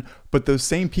 And then, but those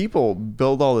same people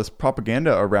build all this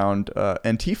propaganda around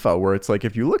Antifa, where it's like,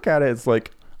 if you look at it, it's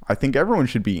like, I think everyone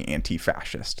should be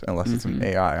anti-fascist unless it's an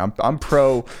AI. I'm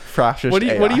pro-fascist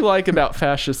AI. What do you like about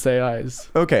fascist AIs?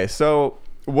 Okay, so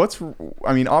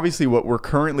obviously what we're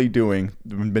currently doing,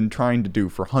 been trying to do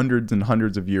for hundreds and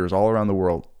hundreds of years all around the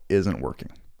world, isn't working.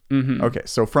 Okay,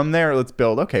 so from there, let's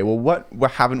build, okay, well,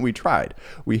 what haven't we tried?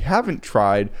 We haven't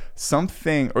tried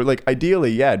something, or like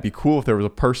ideally, yeah, it'd be cool if there was a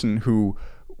person who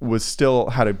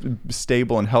had a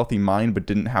stable and healthy mind, but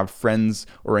didn't have friends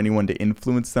or anyone to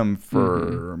influence them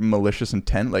for malicious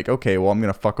intent. Like, okay, well, I'm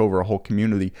going to fuck over a whole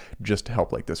community just to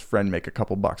help like this friend make a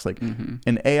couple bucks. Like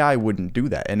an AI wouldn't do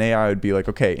that. An AI would be like,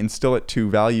 okay, instill it to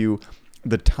value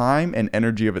the time and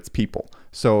energy of its people.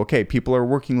 So, okay, people are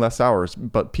working less hours,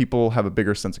 but people have a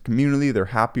bigger sense of community. They're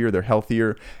happier, they're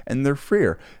healthier, and they're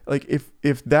freer. Like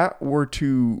if that were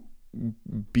to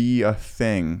be a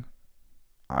thing,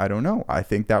 I don't know. I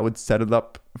think that would set it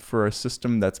up for a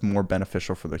system that's more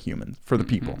beneficial for the humans, for the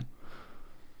people.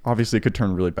 Obviously, it could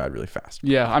turn really bad really fast.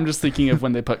 Yeah, I'm just thinking of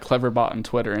when they put Cleverbot on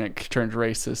Twitter and it turned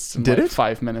racist in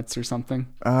 5 minutes or something.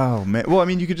 Oh, man. Well, I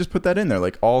mean, you could just put that in there.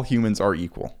 Like, all humans are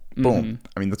equal. Boom.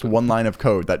 I mean, that's one line of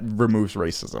code that removes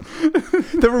racism.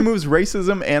 That removes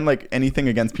racism and, like, anything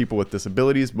against people with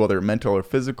disabilities, whether mental or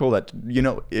physical. That,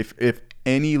 if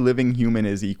any living human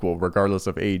is equal, regardless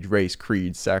of age, race,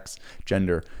 creed, sex,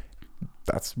 gender,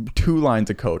 that's 2 lines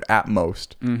of code at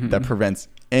most that prevents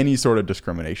any sort of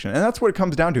discrimination. And that's what it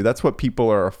comes down to. That's what people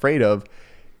are afraid of.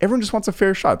 Everyone just wants a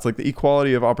fair shot. It's like the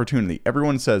equality of opportunity.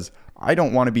 Everyone says, I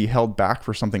don't want to be held back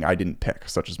for something I didn't pick,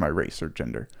 such as my race or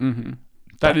gender.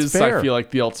 That is fair. I feel like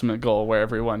the ultimate goal, where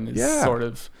everyone is sort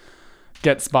of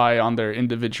gets by on their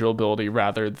individual ability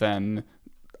rather than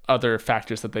other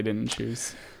factors that they didn't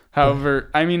choose. However,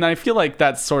 I mean, I feel like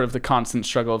that's sort of the constant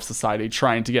struggle of society,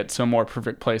 trying to get to a more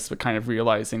perfect place, but kind of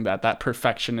realizing that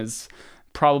perfection is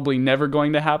probably never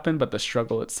going to happen, but the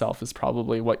struggle itself is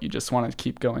probably what you just want to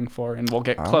keep going for, and we'll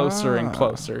get closer and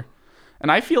closer. And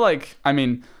I feel like, I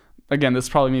mean, again, this is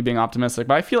probably me being optimistic,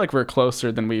 but I feel like we're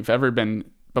closer than we've ever been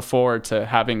before to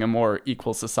having a more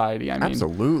equal society. I mean,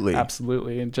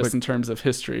 absolutely. And just in terms of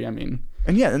history, I mean.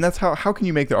 And yeah, and that's how can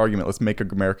you make the argument, let's make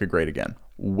America great again?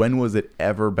 When was it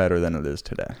ever better than it is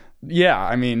today? Yeah,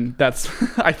 I mean,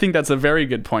 I think that's a very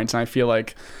good point. And I feel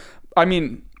like, I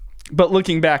mean, but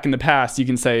looking back in the past, you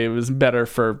can say it was better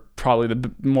for probably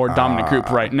the more dominant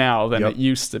group right now than it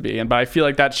used to be. But I feel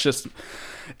like that's just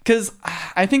because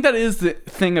I think that is the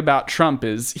thing about Trump,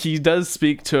 is he does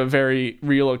speak to a very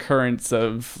real occurrence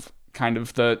of kind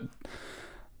of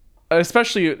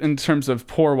especially in terms of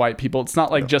poor white people, it's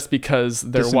not like just because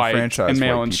they're white and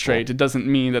male and straight, it doesn't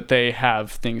mean that they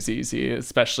have things easy,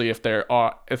 especially if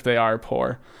they are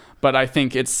poor. But I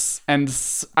think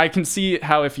I can see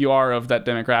how if you are of that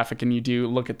demographic and you do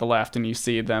look at the left and you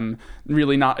see them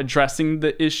really not addressing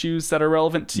the issues that are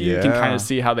relevant to you, you can kind of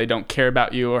see how they don't care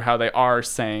about you or how they are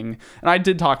saying. And I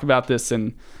did talk about this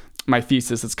in my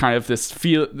thesis. It's kind of this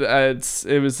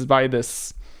it was by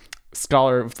this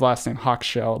scholar with the last name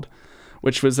Hochschild,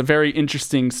 which was a very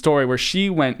interesting story where she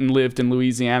went and lived in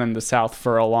Louisiana in the South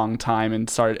for a long time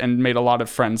and made a lot of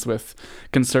friends with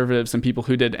conservatives and people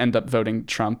who did end up voting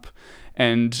Trump.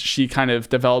 And she kind of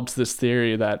developed this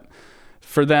theory that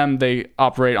for them, they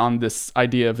operate on this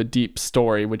idea of a deep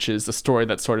story, which is a story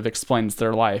that sort of explains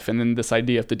their life. And then this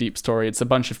idea of the deep story, it's a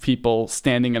bunch of people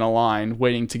standing in a line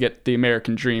waiting to get the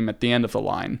American dream at the end of the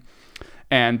line.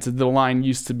 And the line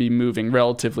used to be moving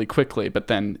relatively quickly, but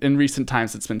then in recent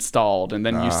times it's been stalled. And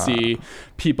then you see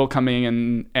people coming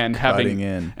in and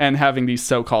having these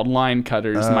so-called line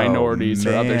cutters, minorities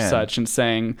or other such, and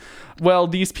saying, well,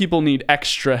 these people need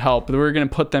extra help. We're going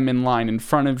to put them in line in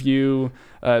front of you.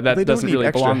 That doesn't really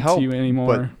belong to you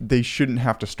anymore. But they shouldn't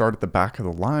have to start at the back of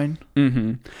the line.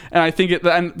 Mm-hmm. And I think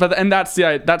that's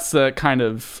the kind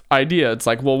of idea. It's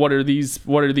like, well, what are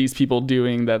these people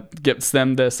doing that gets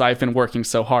them this? I've been working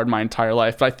so hard my entire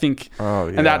life. But I think,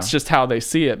 and that's just how they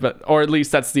see it. Or at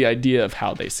least that's the idea of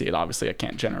how they see it. Obviously, I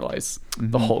can't generalize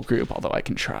the whole group, although I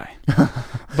can try.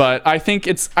 But I think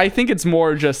it's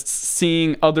more just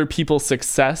seeing other people's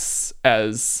success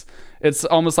as. It's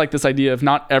almost like this idea of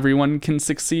not everyone can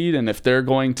succeed, and if they're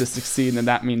going to succeed, then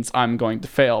that means I'm going to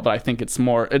fail. But I think it's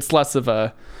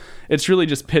really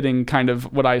just pitting kind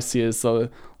of what I see as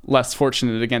the less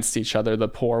fortunate against each other, the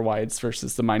poor whites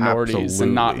versus the minorities. Absolutely.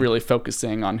 And not really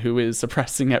focusing on who is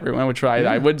oppressing everyone, which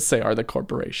I would say are the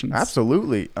corporations.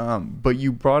 Absolutely. But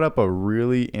you brought up a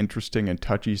really interesting and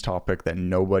touchy topic that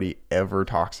nobody ever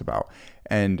talks about.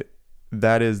 And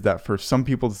that is that for some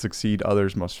people to succeed,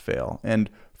 others must fail. And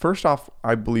first off,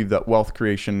 I believe that wealth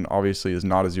creation obviously is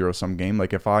not a zero-sum game.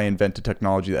 Like if I invent a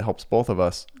technology that helps both of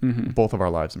us, both of our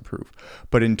lives improve.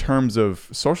 But in terms of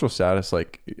social status,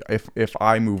 like if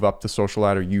I move up the social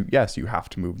ladder, you have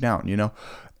to move down, you know?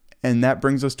 And that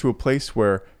brings us to a place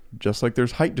where just like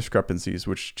there's height discrepancies,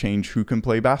 which change who can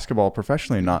play basketball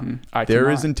professionally or not, there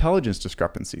is intelligence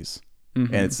discrepancies.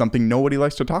 And it's something nobody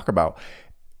likes to talk about.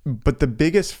 But the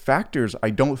biggest factors I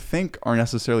don't think are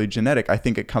necessarily genetic. I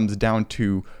think it comes down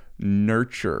to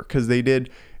nurture, because they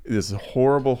did this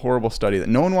horrible, horrible study that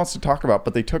no one wants to talk about,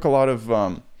 but they took a lot of,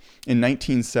 in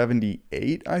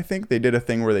 1978, I think, they did a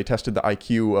thing where they tested the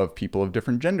IQ of people of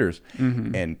different genders.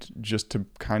 And just to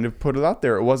kind of put it out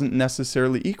there, it wasn't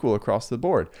necessarily equal across the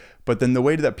board. But then the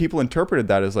way that people interpreted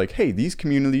that is like, hey, these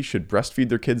communities should breastfeed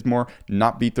their kids more,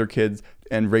 not beat their kids,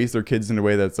 and raise their kids in a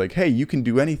way that's like, hey, you can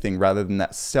do anything, rather than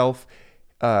that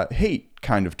self-hate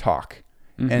kind of talk.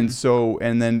 And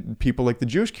then people like the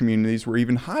Jewish communities were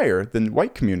even higher than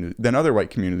other white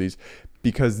communities,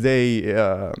 because they,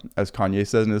 as Kanye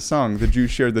says in his song, the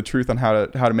Jews shared the truth on how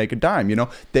to make a dime. You know,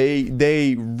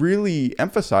 they really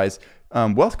emphasize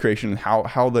wealth creation and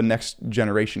how the next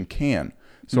generation can.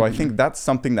 So I think that's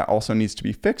something that also needs to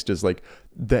be fixed, is like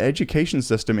the education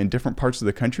system in different parts of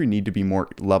the country need to be more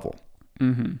level.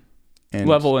 And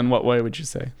level in what way would you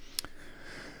say?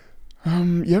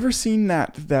 You ever seen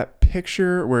that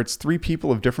picture where it's three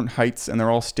people of different heights and they're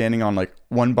all standing on like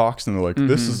one box and they're like,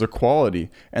 this is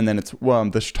equality. And then it's,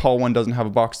 the tall one doesn't have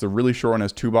a box. The really short one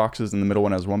has two boxes and the middle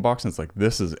one has one box. And it's like,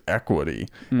 this is equity.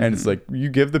 And it's like, you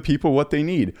give the people what they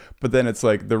need. But then it's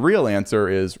like, the real answer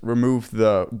is remove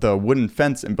the wooden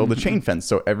fence and build a chain fence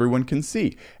so everyone can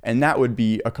see. And that would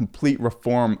be a complete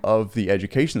reform of the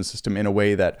education system in a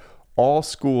way that all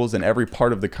schools in every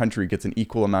part of the country gets an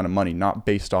equal amount of money, not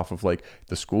based off of like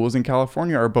the schools in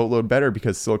California are a boatload better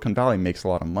because Silicon Valley makes a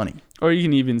lot of money. Or you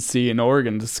can even see in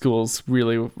Oregon, the schools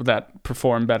really that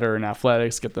perform better in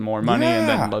athletics get the more money and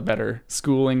then the better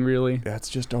schooling, really. That's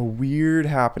just a weird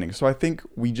happening. So I think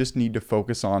we just need to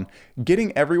focus on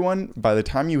getting everyone, by the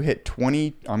time you hit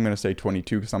 20, I'm going to say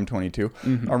 22 because I'm 22,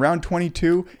 around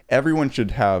 22, everyone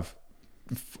should have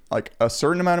like a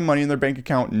certain amount of money in their bank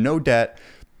account, no debt,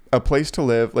 a place to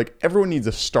live. Like everyone needs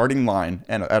a starting line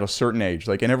and at a certain age,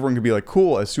 like, and everyone can be like,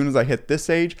 cool, as soon as I hit this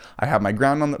age, I have my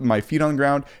my feet on the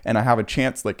ground and I have a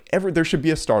chance. Like there should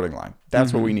be a starting line.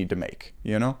 That's what we need to make,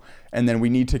 you know? And then we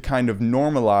need to kind of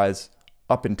normalize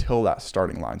up until that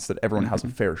starting line so that everyone has a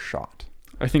fair shot.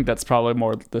 I think that's probably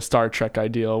more the Star Trek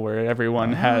ideal, where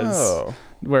everyone has, Oh.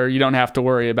 where you don't have to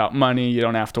worry about money, you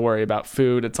don't have to worry about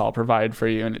food, it's all provided for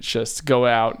you, and it's just go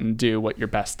out and do what you're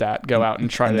best at, go out and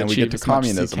try And to then we achieve get to as much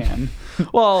as you communism. can.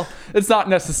 Well, it's not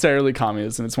necessarily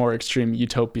communism, it's more extreme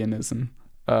utopianism.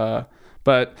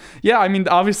 But yeah, I mean,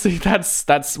 obviously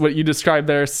that's what you described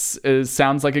there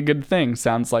sounds like a good thing,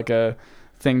 sounds like a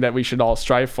thing that we should all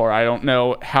strive for. I don't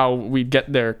know how we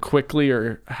get there quickly,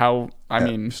 or how, I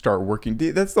mean, start working.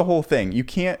 That's the whole thing. You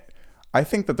can't. I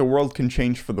think that the world can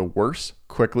change for the worse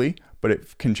quickly, but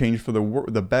it can change for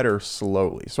the better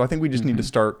slowly. So I think we just need to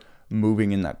start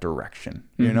moving in that direction,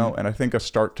 you know. And I think a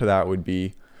start to that would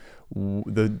be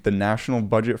the national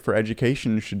budget for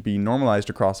education should be normalized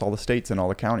across all the states and all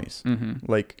the counties.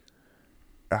 Like,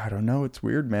 I don't know. It's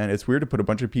weird, man. It's weird to put a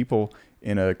bunch of people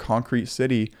in a concrete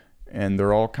city and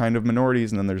they're all kind of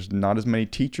minorities, and then there's not as many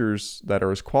teachers that are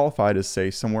as qualified as,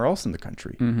 say, somewhere else in the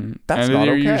country. That's and not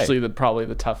they're okay. usually probably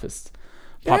the toughest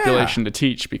population to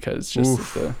teach, because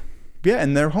just Yeah,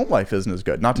 and their home life isn't as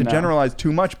good. Not to generalize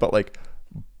too much, but like,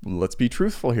 let's be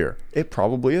truthful here. It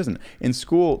probably isn't. In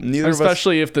school,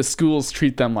 especially if the schools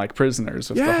treat them like prisoners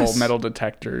with the whole Yes. metal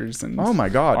detectors and Oh my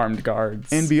God. armed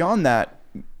guards. And beyond that,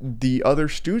 the other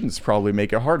students probably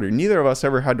make it harder. Neither of us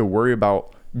ever had to worry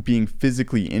about being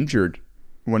physically injured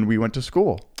when we went to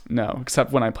school. No,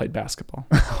 except when I played basketball.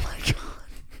 Oh my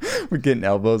God. We're getting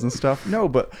elbows and stuff. No,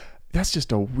 but that's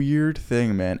just a weird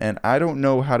thing, man. And I don't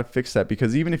know how to fix that,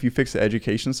 because even if you fix the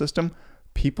education system,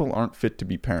 people aren't fit to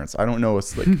be parents. I don't know.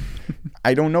 It's like,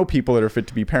 I don't know people that are fit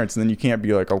to be parents. And then you can't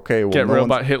be like, okay, well, Get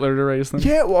robot Hitler to raise them.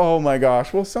 Yeah. Well, oh my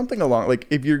gosh. Well, something along, like,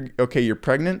 if you're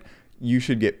pregnant, you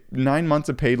should get 9 months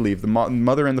of paid leave, the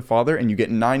mother and the father, and you get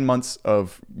 9 months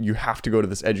of, you have to go to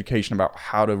this education about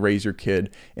how to raise your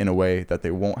kid in a way that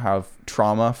they won't have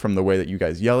trauma from the way that you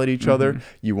guys yell at each other.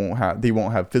 They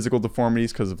won't have physical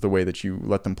deformities because of the way that you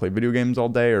let them play video games all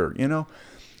day, or, you know,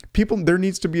 there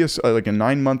needs to be like a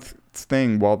 9 month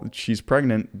thing while she's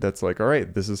pregnant. That's like, all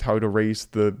right, this is how to raise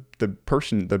the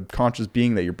person, the conscious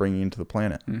being that you're bringing into the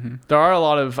planet. There are a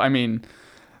lot of, I mean,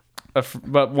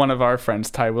 but one of our friends,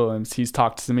 Ty Williams, he's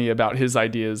talked to me about his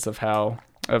ideas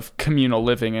of communal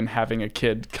living and having a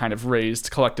kid kind of raised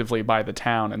collectively by the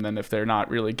town, and then if they're not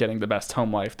really getting the best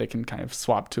home life, they can kind of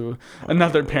swap to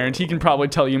another parent. He can probably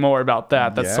tell you more about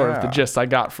that. That's sort of the gist I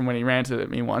got from when he ranted at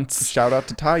me once. Shout out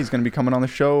to Ty. He's going to be coming on the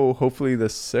show hopefully the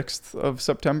 6th of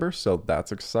September, so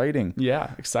that's exciting.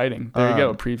 Yeah, exciting. There you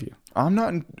go, a preview.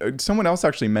 Someone else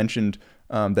actually mentioned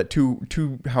that two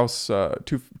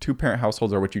parent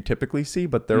households are what you typically see,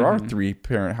 but there are 3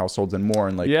 parent households and more.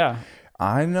 And like,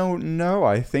 I don't know.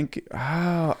 I think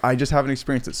I just haven't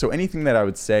experienced it. So anything that I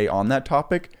would say on that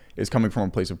topic is coming from a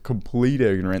place of complete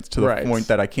ignorance to the point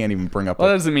that I can't even bring up. Well,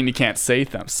 that doesn't mean you can't say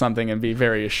something and be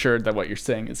very assured that what you're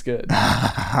saying is good.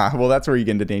 Well, that's where you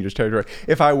get into dangerous territory.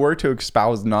 If I were to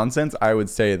espouse nonsense, I would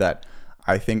say that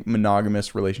I think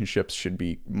monogamous relationships should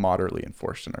be moderately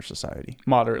enforced in our society.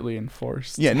 Moderately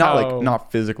enforced. Yeah,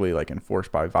 not physically like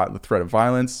enforced by the threat of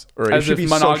violence, or as it should if be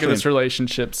monogamous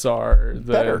relationships are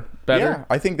better. Yeah,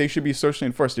 I think they should be socially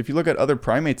enforced. If you look at other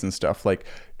primates and stuff, like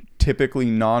typically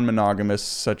non-monogamous,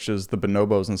 such as the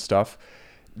bonobos and stuff,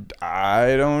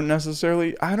 I don't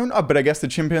know, but I guess the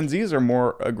chimpanzees are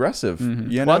more aggressive. You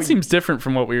know? Well, that seems different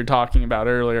from what we were talking about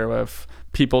earlier with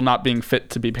people not being fit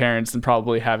to be parents and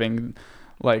probably having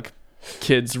like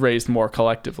kids raised more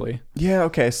collectively. Yeah,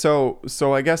 okay. So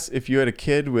I guess if you had a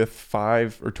kid with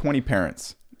 5 or 20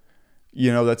 parents, you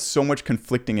know, that's so much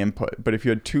conflicting input. But if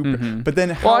you had 2, but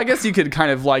then well, I guess you could kind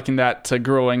of liken that to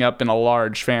growing up in a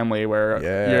large family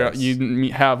where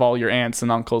you have all your aunts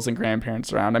and uncles and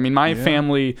grandparents around. I mean, my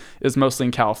family is mostly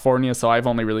in California, so I've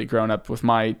only really grown up with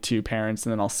my 2 parents,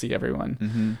 and then I'll see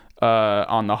everyone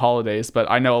on the holidays. But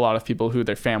I know a lot of people who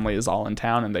their family is all in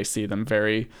town, and they see them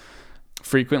very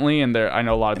frequently, and I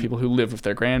know a lot of people who live with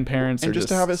their grandparents. And just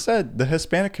to have it said, the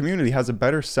Hispanic community has a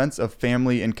better sense of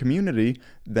family and community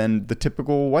than the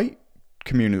typical white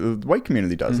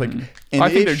community does. Like, and I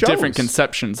think there's different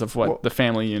conceptions of what the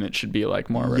family unit should be like.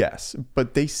 More, yes,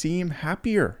 but they seem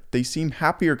happier. They seem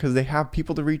happier because they have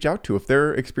people to reach out to. If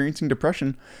they're experiencing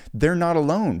depression, they're not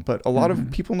alone. But a lot of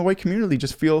people in the white community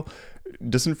just feel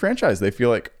disenfranchised. They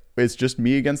feel like it's just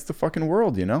me against the fucking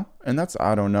world, you know? And that's,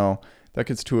 I don't know. That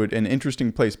gets to an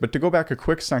interesting place. But to go back a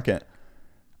quick second,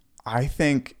 I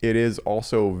think it is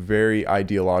also very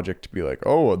ideologic to be like,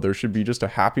 oh, there should be just a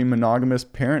happy monogamous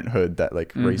parenthood that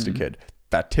like raised a kid.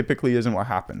 That typically isn't what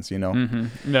happens, you know?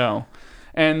 No.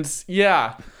 And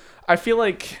yeah, I feel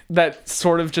like that's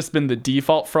sort of just been the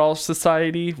default for all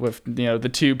society with, the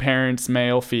two parents,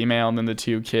 male, female, and then the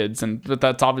two kids. But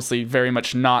that's obviously very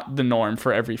much not the norm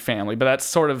for every family. But that's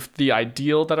sort of the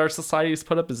ideal that our society has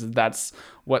put up, is that's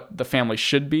what the family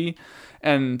should be.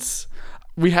 And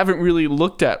we haven't really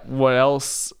looked at what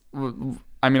else.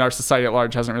 I mean, our society at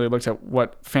large hasn't really looked at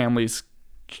what families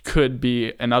could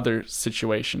be in other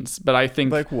situations. But I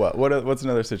think... Like what? What's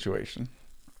another situation?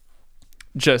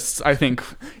 Just, I think,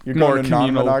 You're more going to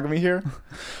communal. non-monogamy here?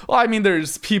 Well, I mean,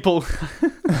 there's people...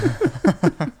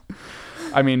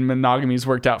 I mean, monogamy's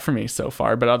worked out for me so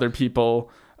far, but other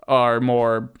people are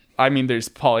more... I mean, there's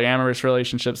polyamorous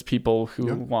relationships, people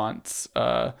who want...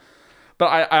 but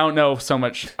I don't know so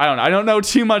much. I don't know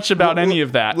too much about any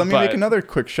of that. Let me make another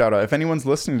quick shout out. If anyone's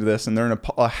listening to this and they're in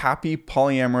a happy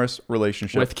polyamorous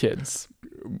relationship... With kids.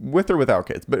 With or without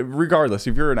kids. But regardless,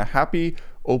 if you're in a happy...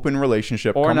 open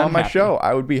relationship, or come on my unhappy. show.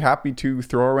 I would be happy to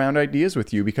throw around ideas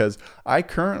with you, because I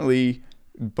currently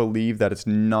believe that it's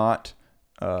not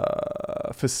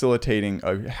facilitating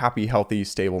a happy, healthy,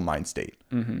 stable mind state.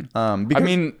 Because, I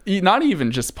mean, not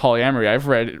even just polyamory. I've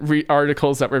read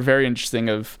articles that were very interesting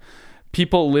of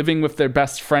people living with their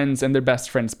best friends and their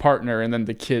best friend's partner, and then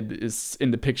the kid is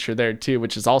in the picture there too,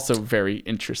 which is also very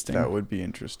interesting. That would be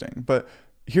interesting. But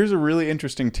here's a really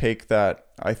interesting take that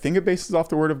I think it bases off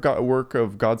the work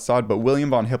of God Sod, but William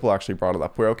von Hippel actually brought it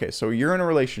up, where, okay, so you're in a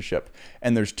relationship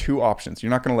and there's two options. You're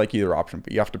not going to like either option,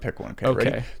 but you have to pick one. Okay.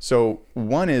 Ready? So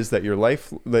one is that your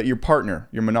partner,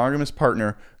 your monogamous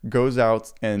partner, goes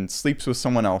out and sleeps with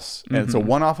someone else, and it's a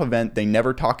one-off event. They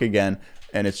never talk again,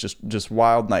 and it's just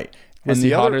wild night. Was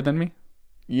he hotter than me?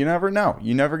 You never know.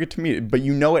 You never get to meet it, but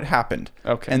you know it happened.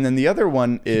 Okay. And then the other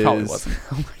one is... He probably wasn't.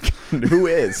 Oh my God. Who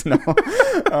is? No.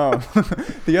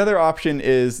 The other option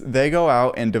is they go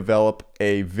out and develop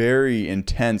a very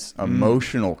intense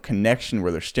emotional connection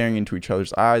where they're staring into each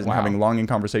other's eyes and having longing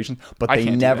conversations, but they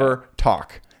never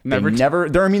talk. They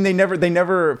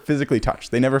never physically touch.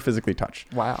 They never physically touch.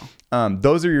 Wow.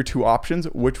 Those are your two options.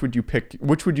 Which would you pick?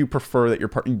 Which would you prefer that your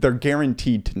partner... They're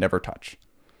guaranteed to never touch.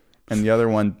 And the other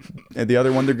one,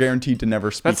 they're guaranteed to never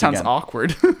speak again. That sounds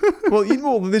awkward. Well,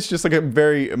 it's just like a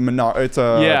very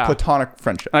platonic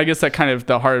friendship. I guess that kind of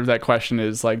the heart of that question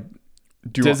is like,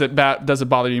 does it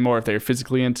bother you more if they're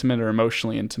physically intimate or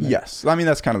emotionally intimate? Yes, I mean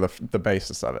that's kind of the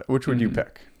basis of it. Which would you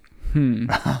pick?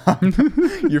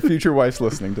 Your future wife's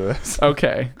listening to this.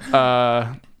 Okay.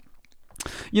 I've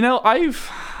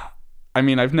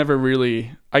never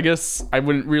really... I guess I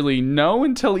wouldn't really know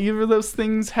until either of those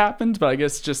things happened, but I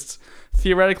guess just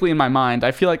theoretically in my mind,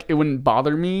 I feel like it wouldn't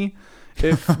bother me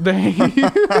if they...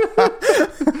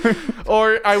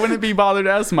 or I wouldn't be bothered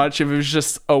as much if it was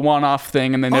just a one-off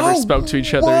thing and they never spoke to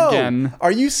each other again.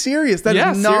 Are you serious? That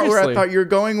is not where I thought you were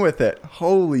going with it.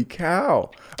 Holy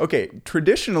cow. Okay,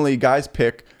 traditionally, guys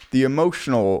pick the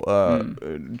emotional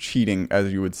cheating,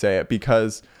 as you would say it,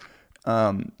 because...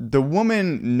 the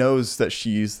woman knows that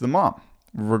she's the mom.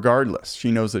 Regardless, she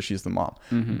knows that she's the mom.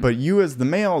 But you as the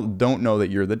male don't know that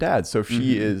you're the dad. So if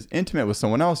she is intimate with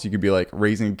someone else, you could be like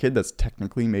raising a kid that's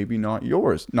technically maybe not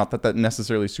yours. Not that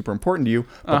necessarily is super important to you,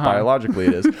 but biologically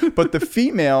it is. But the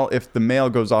female, if the male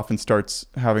goes off and starts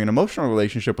having an emotional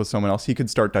relationship with someone else, he could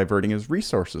start diverting his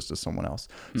resources to someone else.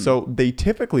 So they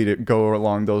typically go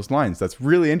along those lines. That's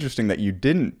really interesting that you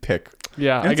didn't pick.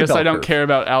 Yeah, I guess I don't care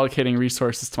about allocating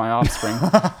resources to my offspring.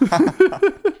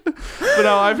 But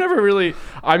no, I've never really...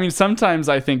 I mean, sometimes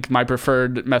I think my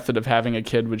preferred method of having a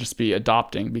kid would just be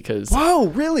adopting because... Whoa,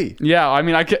 really? Yeah, I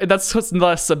mean, that's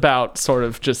less about sort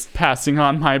of just passing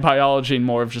on my biology and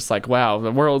more of just like, wow,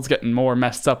 the world's getting more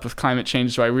messed up with climate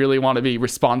change. Do I really want to be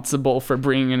responsible for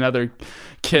bringing another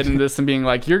kid in this and being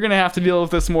like, you're going to have to deal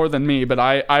with this more than me, but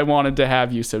I wanted to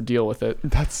have you, so deal with it.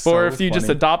 That's so Or if you funny. just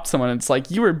adopt someone, it's like,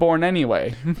 you were born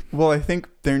anyway. Well, I think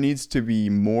there needs to be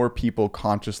more people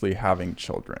consciously having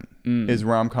children is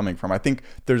where I'm coming from. I think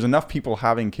there's enough people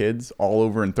having kids all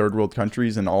over in third world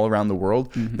countries and all around the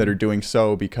world that are doing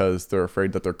so because they're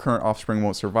afraid that their current offspring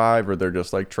won't survive, or they're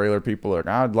just like trailer people like,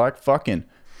 I'd like fucking...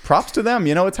 Props to them.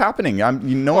 It's happening. No or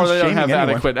one's they don't shaming have anyone.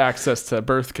 adequate access to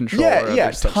birth control.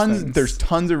 Yeah. There's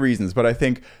tons of reasons, but I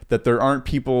think that there aren't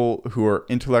people who are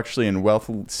intellectually and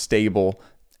wealthily stable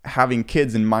having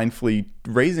kids and mindfully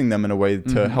raising them in a way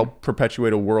to help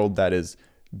perpetuate a world that is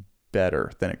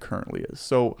better than it currently is.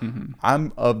 So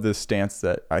I'm of the stance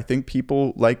that I think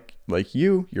people like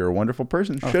you're a wonderful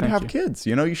person, should have kids.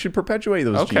 You should perpetuate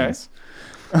those genes.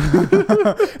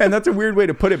 And that's a weird way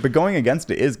to put it, but going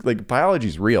against it is like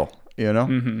biology's real.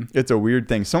 It's a weird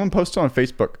thing. Someone posted on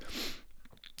Facebook.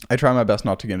 I try my best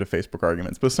not to get into Facebook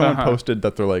arguments, but someone posted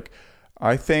that they're like,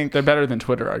 I think They're better than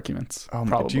Twitter arguments.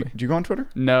 Probably. Do you go on Twitter?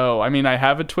 No, I mean, I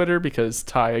have a Twitter because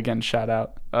Ty, again, shout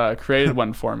out, created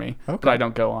one for me, but I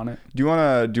don't go on it. Do you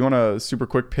wanna super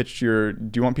quick pitch do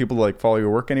you want people to like follow your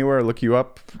work anywhere, look you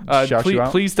up, shout you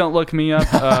out? Please don't look me up.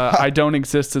 I don't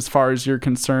exist as far as you're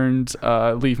concerned.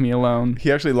 Leave me alone.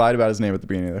 He actually lied about his name at the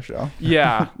beginning of the show.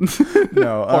 Yeah.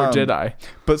 No. Or did I?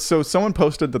 But so someone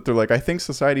posted that they're like, I think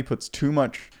society puts too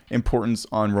much importance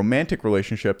on romantic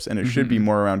relationships and it should be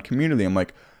more around community. I'm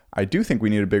like, I do think we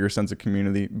need a bigger sense of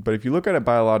community, but if you look at it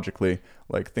biologically,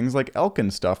 like things like elk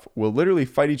and stuff will literally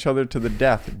fight each other to the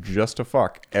death just to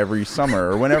fuck every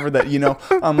summer or whenever that,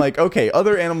 I'm like, okay,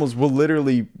 other animals will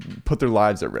literally put their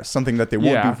lives at risk, something that they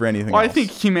won't do for anything else. I think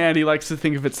humanity likes to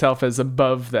think of itself as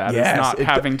above that. Yes, it's not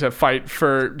having to fight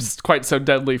for quite so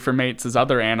deadly for mates as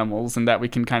other animals, and that we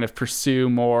can kind of pursue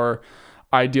more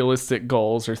idealistic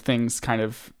goals or things kind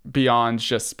of beyond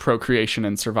just procreation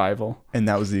and survival. And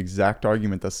that was the exact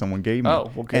argument that someone gave me. Oh,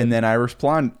 well, good. And then I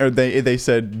respond, or they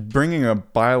said, bringing a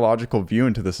biological view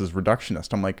into this is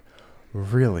reductionist. I'm like,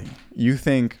 really? You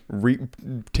think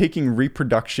taking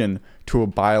reproduction to a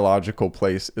biological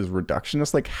place is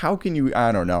reductionist? Like, how can you?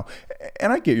 I don't know.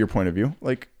 And I get your point of view.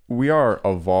 Like, we are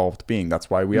evolved being. That's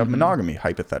why we have monogamy,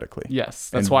 hypothetically. Yes,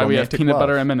 that's why we have peanut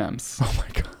butter M&Ms. Oh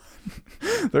my god.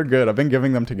 They're good. I've been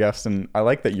giving them to guests, and I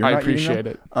like that you're not eating them. I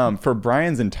appreciate it. For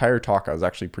Brian's entire talk, I was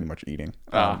actually pretty much eating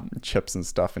chips and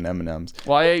stuff and M&Ms.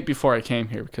 Well, I ate before I came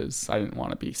here because I didn't want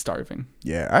to be starving.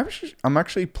 Yeah, I'm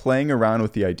actually playing around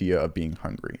with the idea of being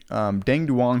hungry. Deng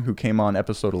Duong, who came on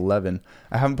episode 11,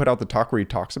 I haven't put out the talk where he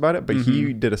talks about it, but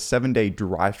he did a 7-day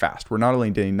dry fast where not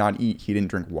only did he not eat, he didn't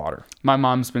drink water. My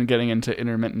mom's been getting into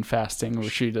intermittent fasting where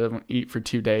she doesn't eat for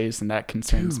 2 days, and that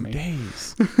concerns me. 2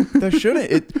 days? That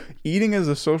shouldn't. Eating is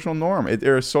a social norm.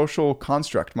 They're a social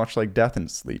construct, much like death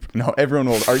and sleep. No, everyone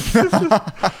will argue.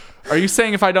 Are you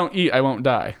saying if I don't eat, I won't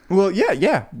die? Well,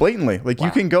 yeah, blatantly. Like,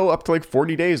 you can go up to like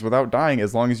 40 days without dying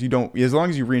as long as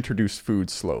you reintroduce food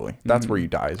slowly. That's where you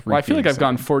die. Well, I feel like I've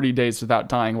gone 40 days without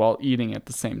dying while eating at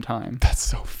the same time. That's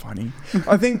so funny.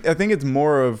 I think it's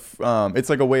more of it's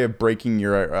like a way of breaking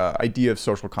your idea of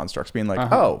social constructs, being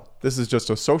like, oh, this is just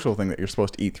a social thing that you're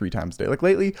supposed to eat 3 times a day. Like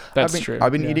lately,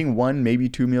 I've been eating 1, maybe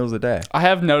 2 meals a day. I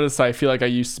have noticed. I feel like I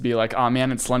used to be like, oh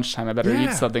man, it's lunchtime, I better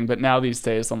eat something. But now these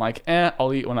days, I'm like,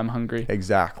 I'll eat when I'm hungry.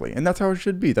 Exactly. And that's how it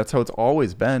should be. That's how it's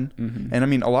always been. And I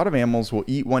mean, a lot of animals will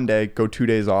eat 1 day, go 2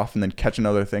 days off, and then catch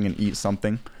another thing and eat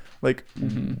something. Like,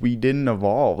 we didn't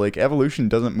evolve. Like, evolution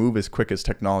doesn't move as quick as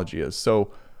technology is.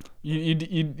 So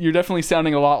you're definitely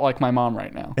sounding a lot like my mom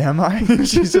right now. Am I?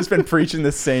 She's just been preaching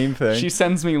the same thing. She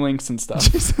sends me links and stuff.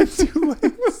 She sends you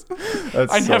links.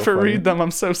 That's I never read them.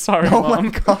 I'm so sorry, Oh Mom. my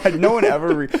god, no one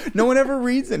ever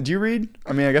reads them. Do you read?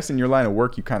 I mean, I guess in your line of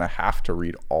work, you kind of have to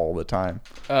read all the time.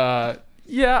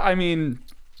 Yeah, I mean,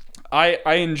 I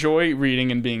enjoy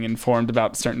reading and being informed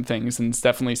about certain things, and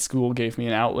definitely school gave me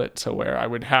an outlet to where I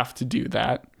would have to do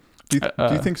that. Do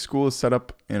you think school is set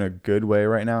up in a good way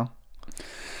right now?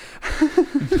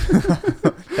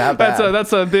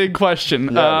 That's a big question.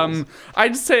 Yeah,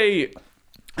 I'd say,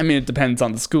 I mean, it depends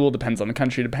on the school, depends on the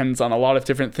country, depends on a lot of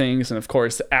different things, and of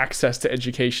course, access to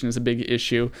education is a big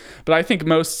issue. But I think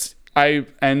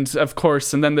and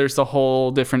then there's the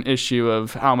whole different issue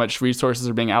of how much resources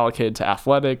are being allocated to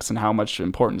athletics and how much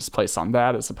importance is placed on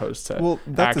that as opposed to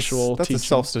actual that's teaching. a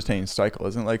self-sustained cycle,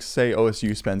 isn't it? Like, say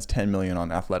OSU spends $10 million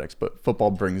on athletics, but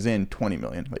football brings in $20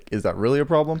 million. Like, is that really a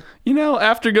problem?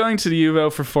 After going to the U of O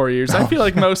for 4 years, I feel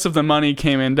like most of the money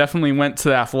definitely went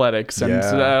to athletics, and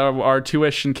our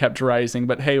tuition kept rising.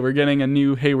 But hey, we're getting a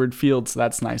new Hayward Field, so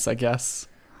that's nice, I guess.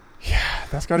 Yeah,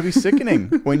 that's got to be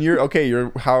sickening when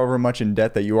you're however much in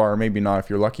debt that you are, or maybe not if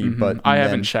you're lucky. But I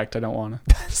haven't checked. I don't want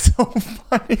to. That's so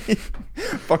funny.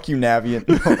 Fuck you, Navient.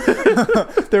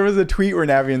 No. There was a tweet where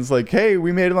Navient's like, "Hey,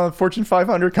 we made it on the Fortune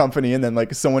 500 company," and then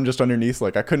like someone just underneath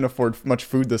like, "I couldn't afford much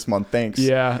food this month. Thanks."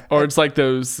 Yeah, or it's like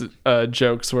those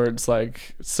jokes where it's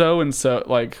like so and so,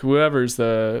 like whoever's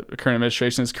the current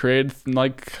administration has created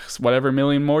like whatever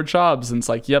million more jobs, and it's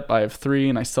like, "Yep, I have 3,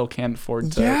 and I still can't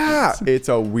afford to." Yeah, it's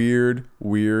a weird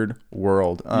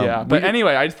world. But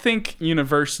anyway, I think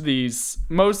universities,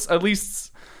 at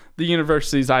least the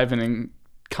universities I've been in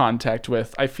contact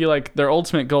with, I feel like their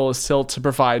ultimate goal is still to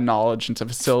provide knowledge and to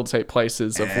facilitate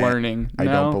places of learning. I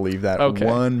don't believe that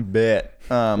one bit.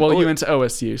 Well, you went to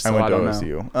OSU, so I went to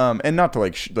OSU. And not to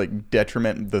like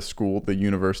detriment the school, the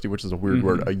university, which is a weird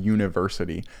word, a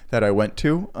university that I went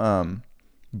to.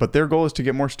 But their goal is to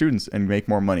get more students and make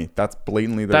more money. That's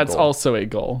blatantly their goal. That's also a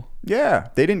goal. Yeah,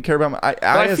 they didn't care about me. I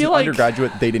as an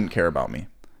undergraduate, they didn't care about me.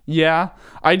 Yeah,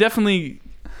 I definitely.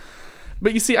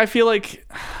 But you see, I feel like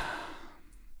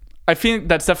I feel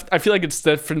like it's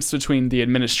the difference between the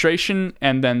administration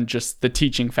and then just the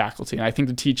teaching faculty. And I think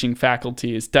the teaching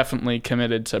faculty is definitely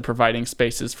committed to providing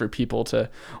spaces for people to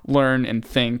learn and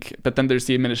think. But then there's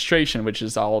the administration, which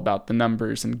is all about the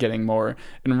numbers and getting more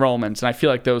enrollments. And I feel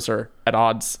like those are at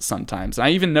odds sometimes. And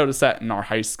I even noticed that in our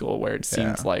high school, where it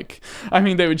seems like,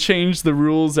 they would change the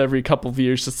rules every couple of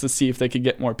years just to see if they could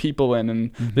get more people in,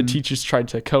 and the teachers tried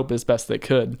to cope as best they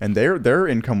could. And their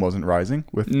income wasn't rising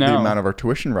with the amount of our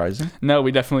tuition rising. No,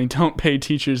 we definitely don't pay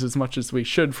teachers as much as we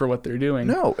should for what they're doing.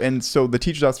 No, and so the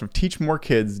teachers have to teach more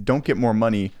kids, don't get more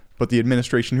money, but the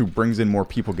administration who brings in more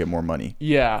people get more money.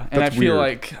 Yeah, and I feel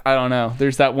like, I don't know,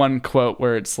 there's that one quote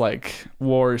where it's like,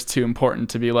 war is too important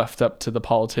to be left up to the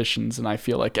politicians, and I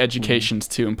feel like education's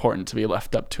too important to be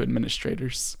left up to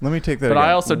administrators. Let me take that But again.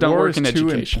 I also don't work in education.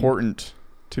 War is too important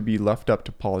to be left up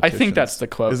to politicians. I think that's the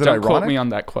quote. Is it Don't ironic? quote me on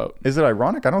that quote. Is it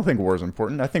ironic? I don't think war is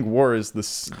important. I think war is the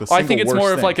single I think it's worst more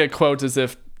thing. of like a quote as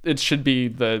if it should be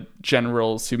the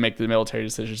generals who make the military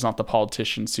decisions, not the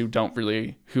politicians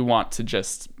who want to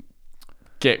just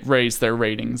raise their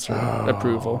ratings or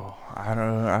approval. I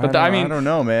don't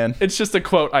know, man. It's just a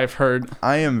quote I've heard.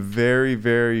 I am very,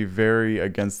 very, very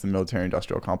against the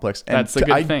military-industrial complex. And That's a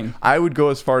good thing. I would go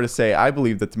as far to say I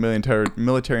believe that the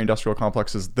military-industrial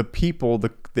complex is the people,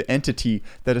 the entity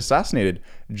that assassinated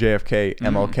JFK,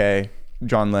 MLK,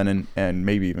 John Lennon, and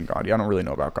maybe even Gandhi. I don't really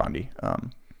know about Gandhi.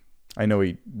 I know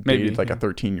he dated like a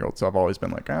 13-year-old, so I've always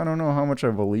been like, I don't know how much I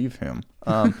believe him.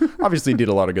 Obviously, he did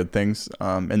a lot of good things,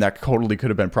 and that totally could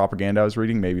have been propaganda I was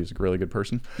reading. Maybe he's a really good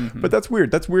person. But that's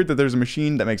weird. That's weird that there's a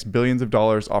machine that makes billions of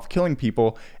dollars off killing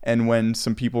people, and when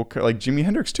some people, like Jimi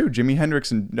Hendrix too,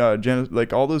 and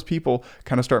like all those people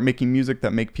kind of start making music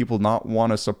that make people not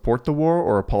want to support the war,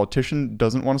 or a politician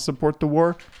doesn't want to support the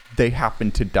war, they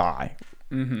happen to die.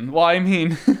 Well, I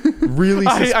mean, really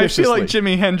suspiciously. I feel like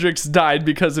Jimi Hendrix died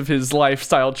because of his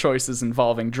lifestyle choices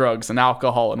involving drugs and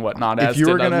alcohol and whatnot, as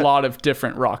did a lot of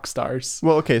different rock stars.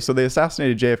 Well, okay, so they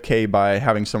assassinated JFK by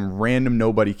having some random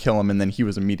nobody kill him, and then he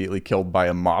was immediately killed by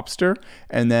a mobster.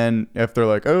 And then if they're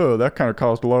like, oh, that kind of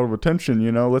caused a lot of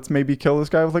attention, let's maybe kill this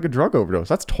guy with like a drug overdose.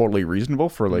 That's totally reasonable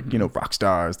for like, rock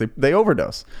stars. They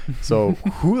overdose. So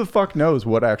who the fuck knows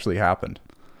what actually happened?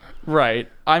 Right.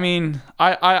 I mean,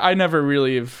 I never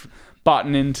really have bought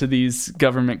into these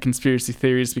government conspiracy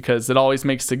theories because it always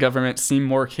makes the government seem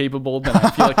more capable than I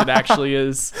feel like it actually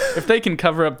is. If they can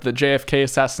cover up the JFK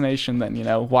assassination, then,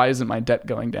 why isn't my debt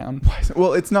going down?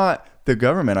 Well, it's not the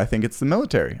government. I think it's the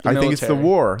military. I think it's the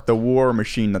war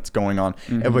machine that's going on.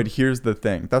 But here's the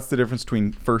thing. That's the difference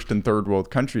between first and third world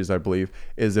countries, I believe,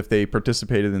 is if they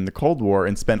participated in the Cold War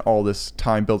and spent all this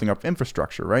time building up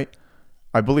infrastructure, right?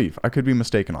 I believe. I could be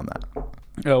mistaken on that.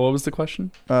 Oh, what was the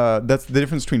question? That's the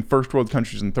difference between first world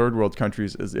countries and third world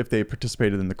countries is if they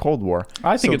participated in the Cold War.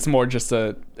 I think it's more just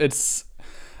it's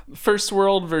first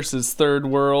world versus third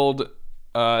world.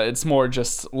 It's more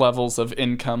just levels of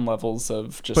income, levels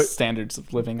of standards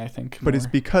of living, I think. But it's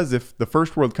because if the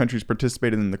first world countries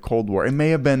participated in the Cold War, it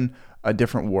may have been a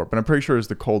different war, but I'm pretty sure it was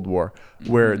the Cold War,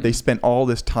 where they spent all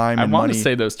this time and money. I want to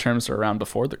say those terms are around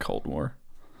before the Cold War.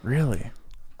 Really?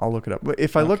 I'll look it up.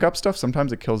 If I look up stuff,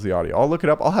 sometimes it kills the audio. I'll look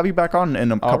it up. I'll have you back on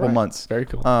in a couple months. Very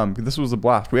cool. This was a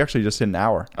blast. We actually just hit an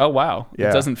hour. Oh, wow. Yeah.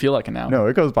 It doesn't feel like an hour. No,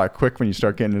 it goes by quick when you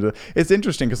start getting into it. It's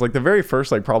interesting because like the very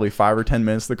first like probably 5 or 10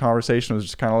 minutes of the conversation was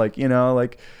just kind of like,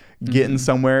 like getting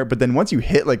somewhere. But then once you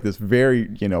hit like this very,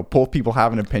 both people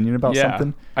have an opinion about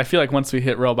something. I feel like once we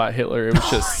hit Robot Hitler, it was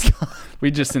just... We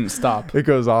just didn't stop. It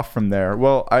goes off from there.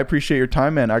 Well, I appreciate your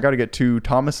time, man. I got to get to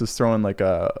Thomas is throwing like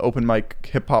a open mic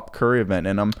hip hop curry event,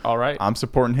 and I'm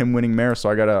supporting him winning mayor,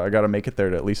 so I gotta make it there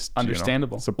to at least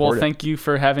understandable. Support it. Thank you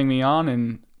for having me on,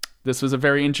 and this was a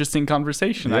very interesting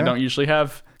conversation. Yeah. I don't usually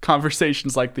have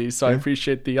conversations like these, so I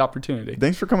appreciate the opportunity.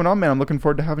 Thanks for coming on, man. I'm looking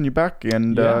forward to having you back,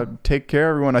 and take care,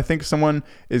 everyone. I think someone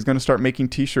is going to start making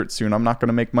t-shirts soon. I'm not going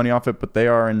to make money off it, but they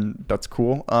are, and that's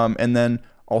cool. And then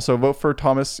also vote for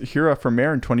Thomas Hira for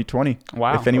mayor in 2020.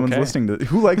 Wow. If anyone's listening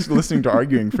who likes listening to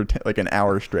arguing for like an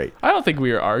hour straight? I don't think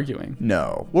we are arguing.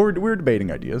 No. We're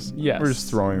debating ideas. Yes. We're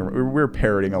just we're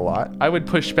parroting a lot. I would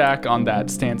push back on that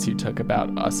stance you took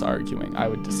about us arguing. I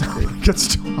would disagree.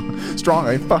 That's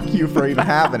strong. Fuck you for even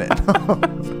having it.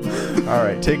 All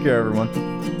right. Take care, everyone.